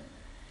saying, look,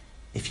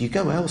 if you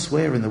go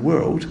elsewhere in the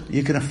world,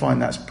 you're going to find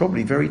that's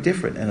probably very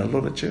different in a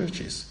lot of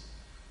churches,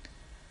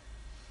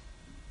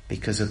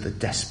 because of the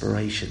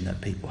desperation that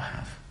people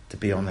have to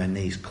be on their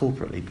knees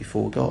corporately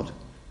before God.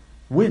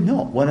 We're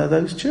not one of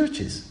those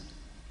churches.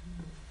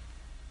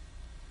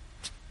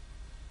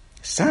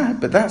 Sad,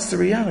 but that's the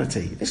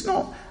reality. It's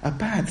not a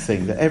bad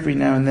thing that every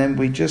now and then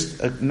we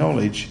just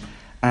acknowledge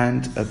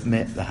and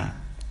admit that.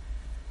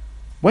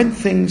 When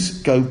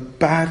things go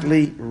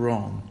badly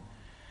wrong,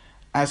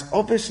 as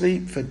obviously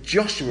for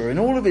Joshua and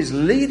all of his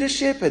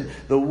leadership and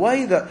the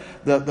way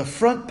that the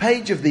front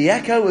page of the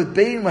Echo had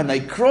been when they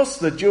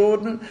crossed the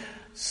Jordan,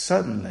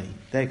 suddenly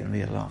they're going to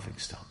be a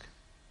laughingstock.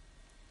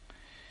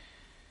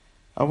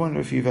 I wonder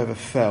if you've ever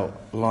felt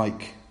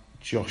like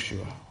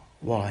Joshua.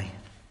 Why?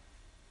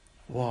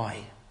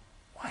 Why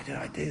did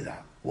I do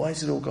that? Why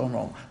has it all gone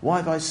wrong? Why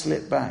have I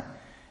slipped back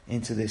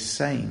into this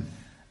same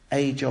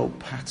age-old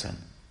pattern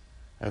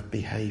of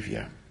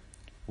behaviour?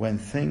 When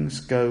things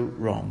go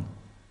wrong,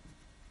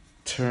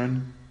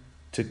 turn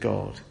to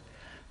God.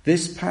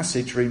 This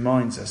passage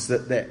reminds us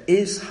that there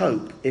is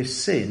hope if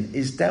sin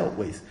is dealt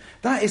with.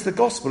 That is the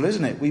gospel,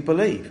 isn't it? We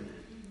believe.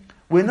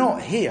 We're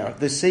not here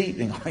this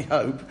evening, I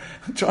hope,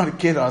 trying to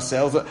kid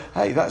ourselves that,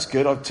 hey, that's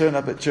good, I've turned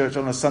up at church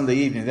on a Sunday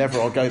evening,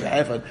 therefore I'll go to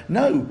heaven.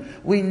 No,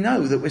 we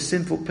know that we're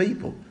sinful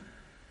people.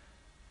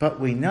 But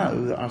we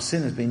know that our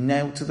sin has been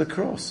nailed to the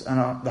cross.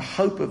 And the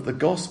hope of the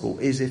gospel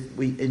is if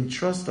we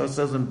entrust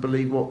ourselves and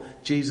believe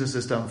what Jesus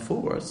has done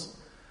for us,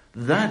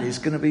 that is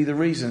going to be the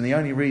reason, the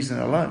only reason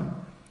alone,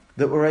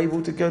 that we're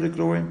able to go to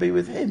glory and be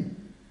with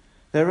him.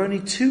 There are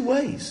only two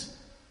ways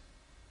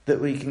that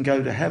we can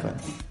go to heaven.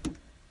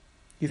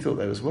 You thought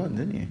there was one,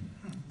 didn't you?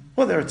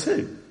 Well, there are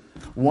two.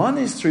 One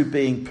is through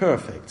being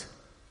perfect.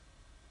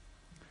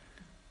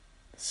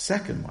 The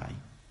second way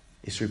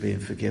is through being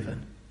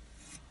forgiven.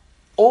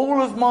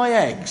 All of my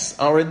eggs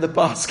are in the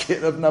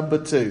basket of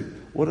number 2.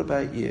 What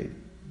about you?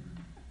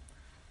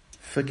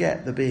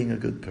 Forget the being a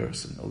good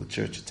person or the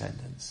church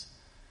attendance.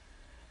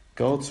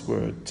 God's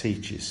word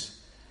teaches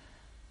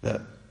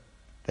that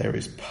there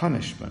is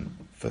punishment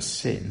for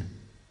sin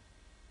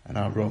and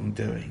our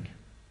wrongdoing.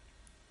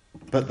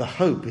 But the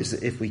hope is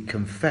that if we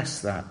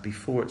confess that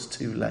before it's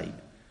too late,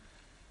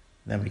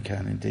 then we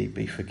can indeed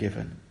be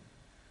forgiven.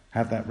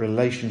 Have that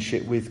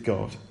relationship with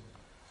God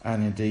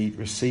and indeed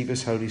receive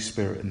his Holy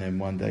Spirit and then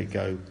one day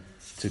go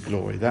to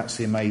glory. That's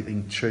the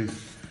amazing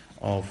truth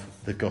of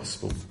the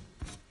gospel.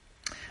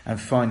 And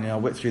finally,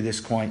 I'll whip through this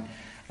quite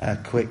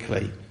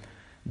quickly.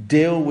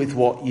 Deal with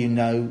what you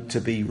know to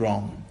be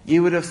wrong.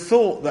 You would have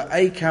thought that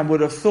Achan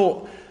would have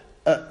thought,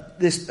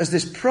 as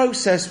this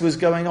process was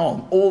going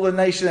on, all the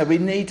nation there, we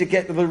need to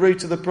get to the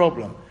root of the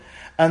problem.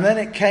 And then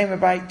it came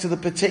about to the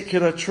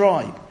particular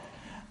tribe.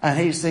 And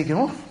he's thinking,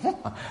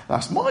 oh,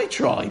 that's my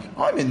tribe.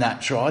 I'm in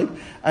that tribe.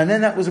 And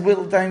then that was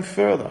whittled down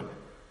further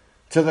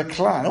to the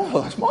clan.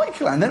 Oh, that's my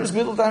clan. Then it was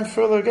whittled down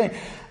further again.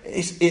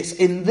 It's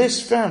in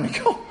this family.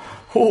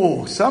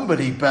 Oh,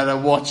 somebody better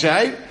watch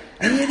out.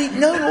 And yet he'd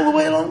known all the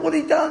way along what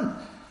he'd done.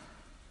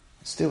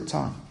 Still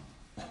time.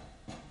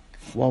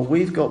 While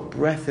we've got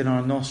breath in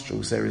our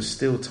nostrils, there is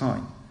still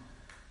time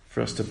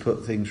for us to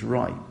put things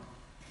right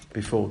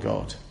before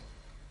God.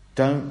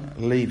 Don't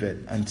leave it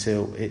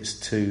until it's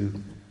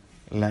too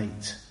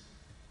late.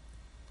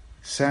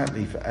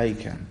 Sadly for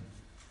Achan,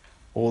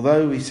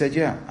 although he said,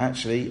 yeah,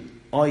 actually,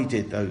 I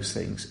did those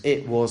things.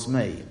 It was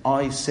me.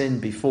 I sinned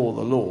before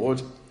the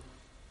Lord.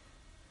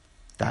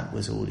 That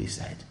was all he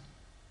said.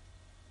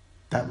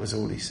 That was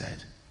all he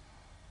said.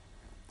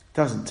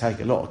 Doesn't take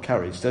a lot of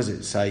courage, does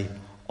it, say,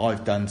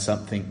 I've done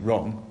something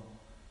wrong?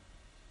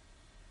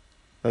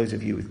 Those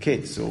of you with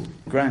kids or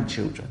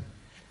grandchildren,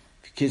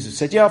 if your kids have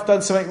said, yeah, I've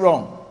done something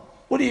wrong,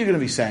 what are you going to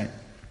be saying?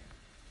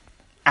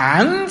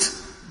 And?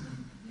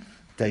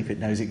 David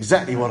knows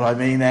exactly what I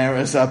mean there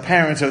as a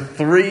parent of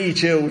 3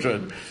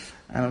 children.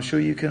 And I'm sure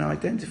you can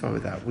identify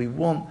with that. We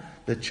want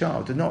the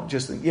child to not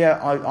just think,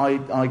 yeah,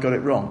 I got it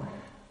wrong.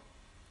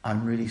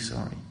 I'm really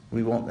sorry.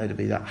 We want there to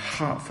be that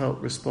heartfelt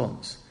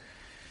response.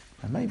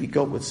 And maybe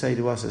God would say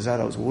to us as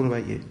adults, what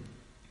about you?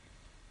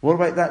 What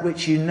about that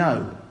which you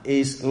know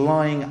is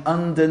lying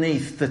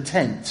underneath the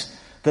tent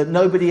that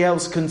nobody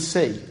else can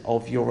see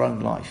of your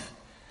own life?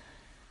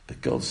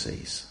 But God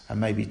sees.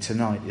 And maybe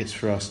tonight it's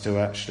for us to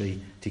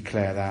actually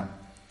declare that.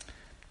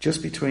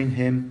 Just between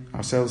him,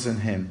 ourselves and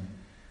him.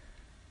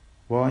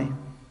 Why?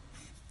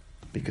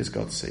 Because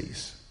God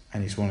sees.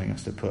 And he's wanting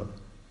us to put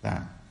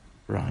that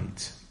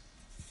right.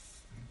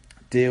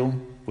 Deal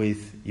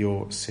with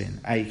your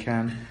sin.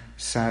 Achan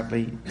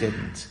sadly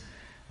didn't.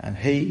 And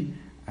he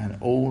and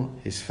all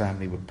his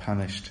family were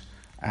punished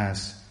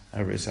as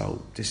a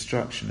result.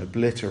 Destruction,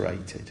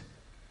 obliterated.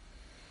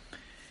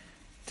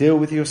 Deal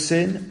with your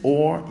sin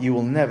or you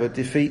will never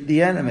defeat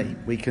the enemy.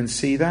 We can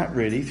see that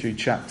really through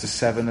chapter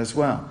 7 as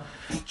well.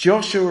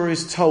 Joshua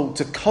is told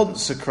to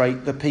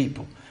consecrate the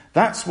people.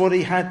 That's what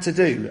he had to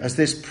do as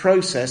this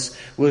process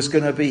was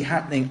going to be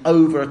happening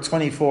over a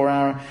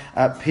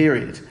 24-hour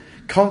period.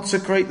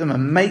 Consecrate them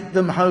and make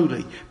them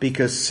holy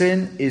because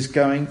sin is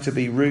going to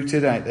be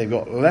rooted out. They've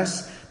got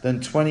less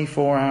than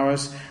 24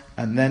 hours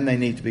and then they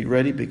need to be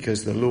ready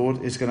because the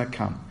Lord is going to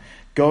come.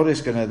 God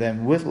is going to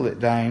then whittle it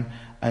down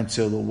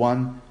until the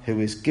one who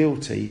is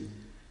guilty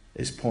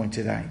is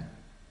pointed out.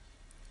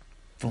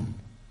 Boom.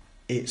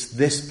 It's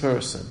this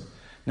person.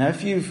 Now,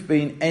 if you've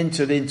been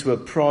entered into a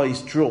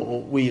prize draw,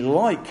 we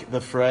like the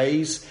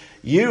phrase,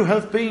 you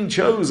have been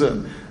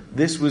chosen.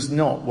 This was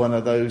not one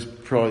of those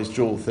prize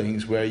draw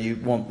things where you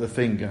want the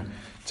finger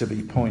to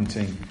be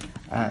pointing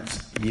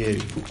at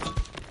you.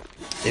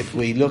 If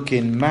we look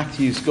in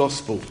Matthew's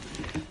Gospel,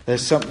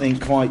 there's something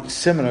quite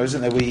similar,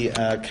 isn't there? We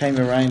came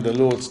around the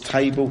Lord's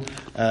table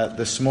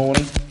this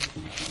morning.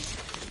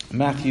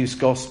 Matthew's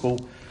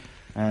Gospel,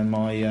 and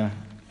my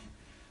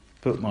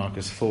bookmark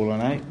has fallen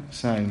out.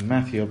 So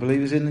Matthew, I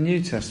believe, is in the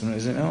New Testament,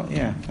 is it not?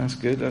 Yeah, that's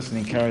good. That's an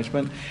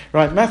encouragement.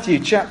 Right, Matthew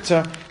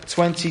chapter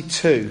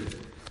 22.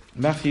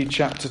 Matthew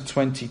chapter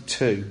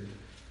 22.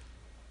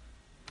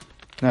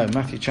 No,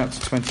 Matthew chapter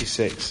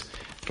 26,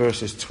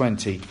 verses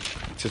 20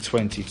 to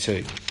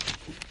 22.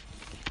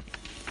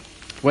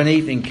 When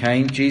evening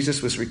came,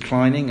 Jesus was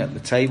reclining at the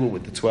table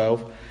with the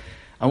 12.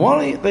 And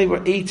while they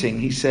were eating,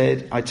 he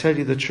said, I tell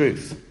you the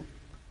truth.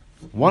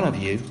 One of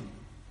you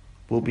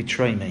will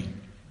betray me.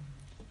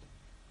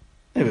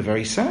 They were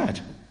very sad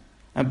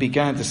and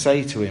began to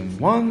say to him,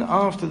 one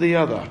after the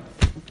other,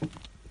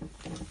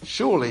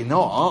 surely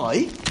not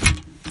I.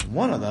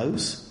 One of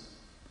those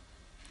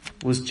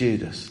was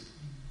Judas,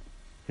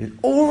 who'd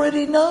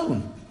already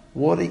known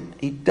what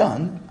he'd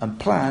done and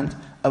planned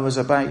and was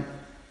about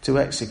to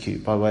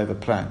execute by way of a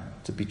plan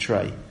to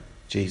betray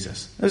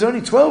Jesus. There's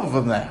only 12 of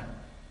them there.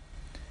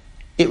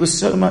 It was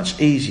so much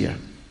easier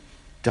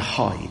to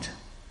hide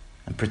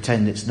and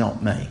pretend it's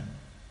not me.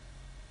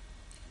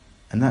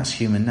 And that's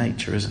human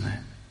nature, isn't it?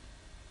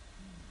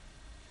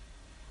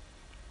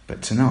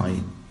 But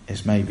tonight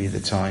is maybe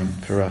the time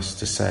for us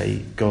to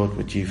say, God,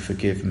 would you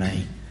forgive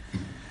me?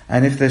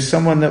 And if there's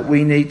someone that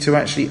we need to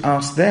actually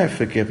ask their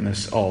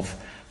forgiveness of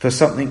for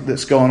something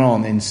that's gone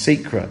on in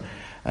secret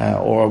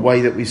or a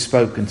way that we've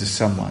spoken to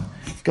someone,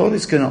 God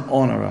is going to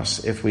honour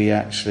us if we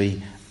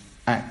actually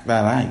act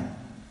that out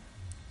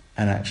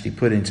and actually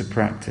put into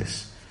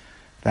practice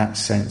that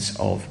sense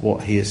of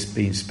what he has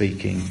been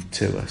speaking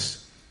to us.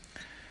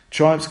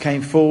 Tribes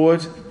came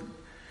forward,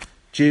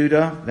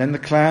 Judah, then the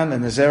clan,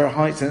 then the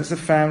Zerahites, then it's the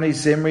family,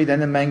 Zimri, then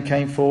the men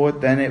came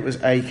forward, then it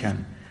was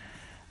Achan.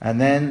 And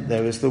then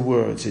there was the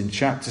words in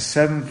chapter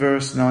 7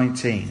 verse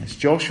 19, as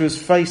Joshua's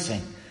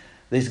facing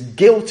this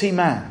guilty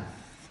man,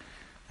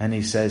 and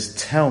he says,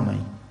 tell me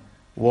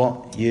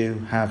what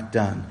you have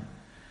done.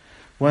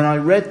 When I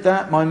read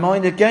that, my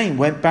mind again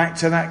went back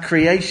to that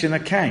creation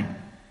account.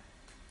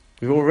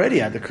 We've already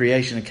had the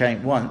creation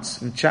account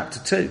once in chapter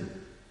 2.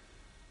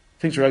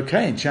 Things were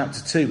okay in chapter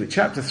 2, but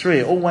chapter 3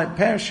 it all went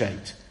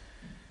pear-shaped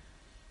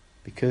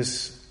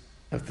because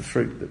of the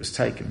fruit that was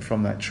taken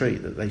from that tree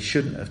that they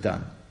shouldn't have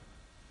done.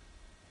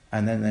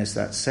 And then there's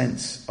that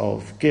sense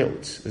of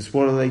guilt. As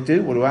what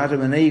do? What do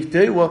Adam and Eve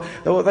do?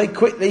 Well, they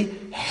quickly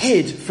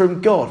hid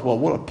from God. Well,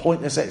 what a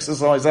pointless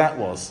exercise that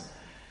was.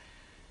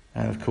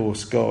 And of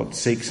course, God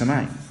seeks them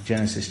out.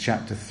 Genesis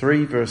chapter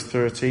 3, verse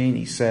 13,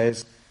 he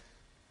says,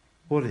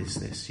 what is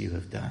this you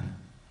have done?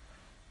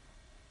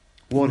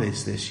 What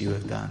is this you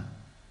have done?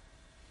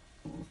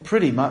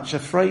 Pretty much a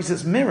phrase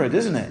that's mirrored,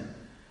 isn't it?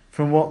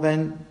 From what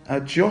then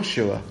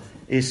Joshua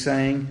is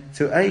saying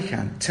to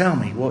Achan. Tell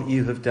me what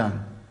you have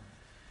done.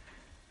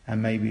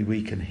 And maybe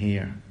we can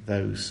hear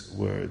those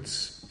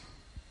words.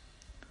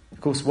 Of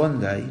course, one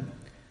day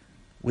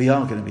we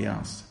are going to be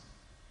asked,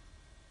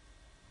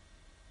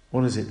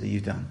 what is it that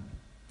you've done?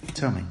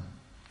 Tell me.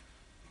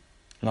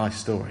 Life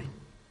story.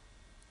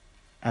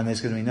 And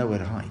there's going to be nowhere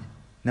to hide,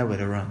 nowhere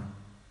to run.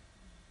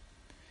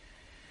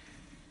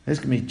 There's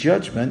going to be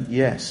judgment,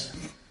 yes.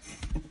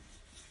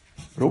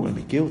 We're all going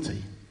to be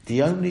guilty.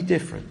 The only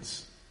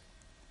difference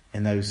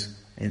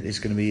is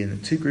going to be in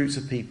the two groups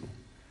of people.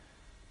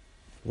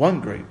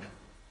 One group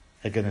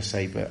are going to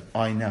say, but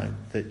I know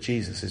that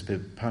Jesus has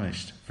been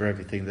punished for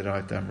everything that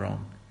I've done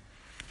wrong.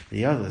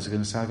 The others are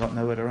going to say, I've got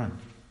nowhere to run.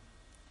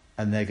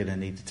 And they're going to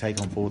need to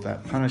take on board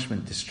that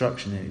punishment,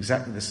 destruction in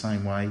exactly the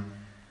same way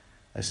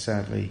as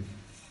sadly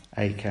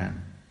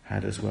Achan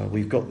had as well.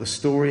 We've got the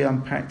story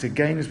unpacked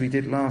again as we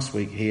did last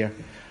week here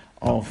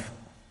of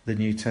the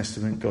New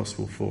Testament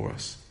gospel for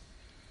us.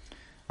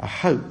 I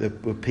hope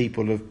that we're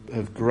people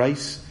of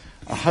grace.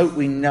 I hope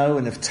we know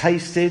and have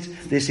tasted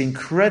this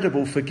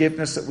incredible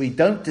forgiveness that we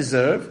don't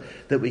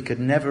deserve, that we could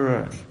never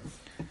earn.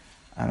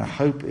 And I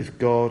hope if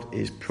God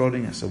is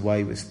prodding us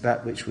away with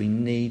that which we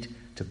need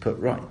to put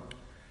right,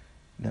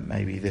 that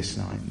maybe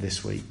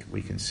this week,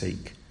 we can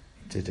seek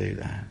to do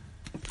that.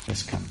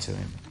 Let's come to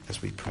him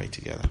as we pray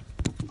together.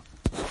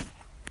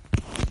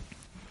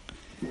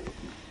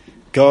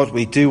 God,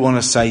 we do want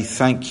to say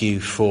thank you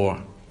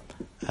for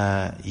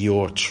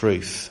your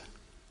truth,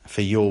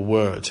 for your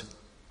word.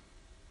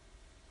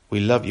 We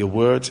love your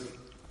word.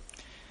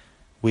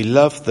 We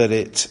love that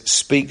it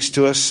speaks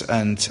to us,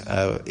 and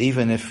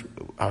even if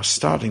our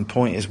starting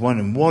point is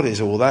wondering what is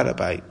all that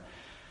about,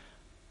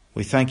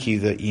 we thank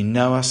you that you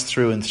know us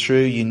through and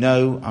through. You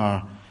know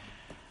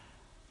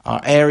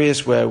our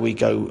areas where we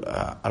go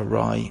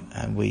awry,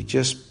 and we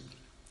just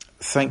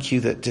thank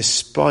you that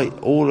despite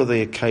all of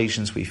the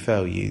occasions we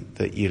fail you,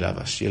 that you love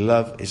us. Your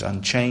love is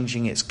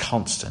unchanging, it's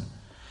constant.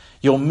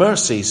 Your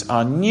mercies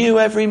are new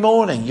every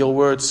morning, your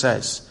word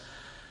says.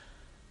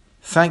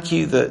 Thank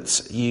you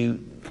that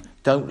you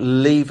don't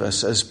leave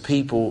us as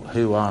people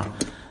who are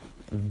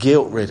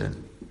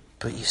guilt-ridden,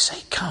 but you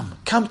say,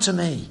 come to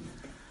me.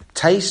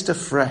 Taste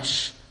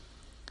afresh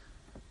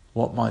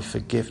what my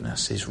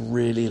forgiveness is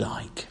really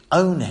like.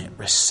 Own it,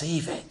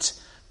 receive it,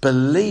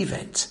 believe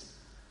it.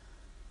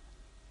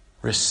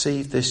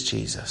 Receive this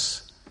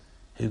Jesus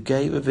who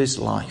gave of his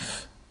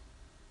life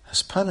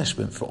as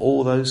punishment for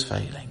all those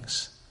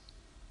failings.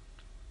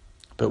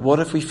 But what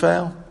if we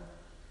fail?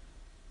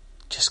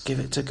 Just give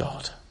it to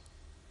God.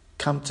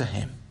 Come to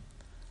him.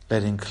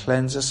 Let him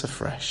cleanse us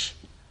afresh.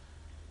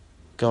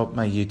 God,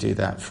 may you do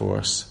that for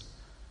us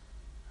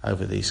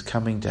over these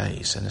coming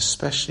days, and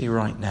especially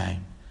right now,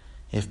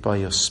 if by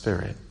your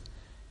Spirit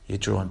you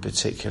draw in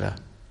particular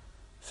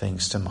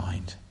things to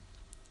mind.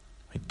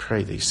 We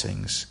pray these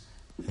things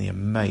in the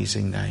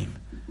amazing name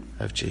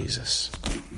of Jesus.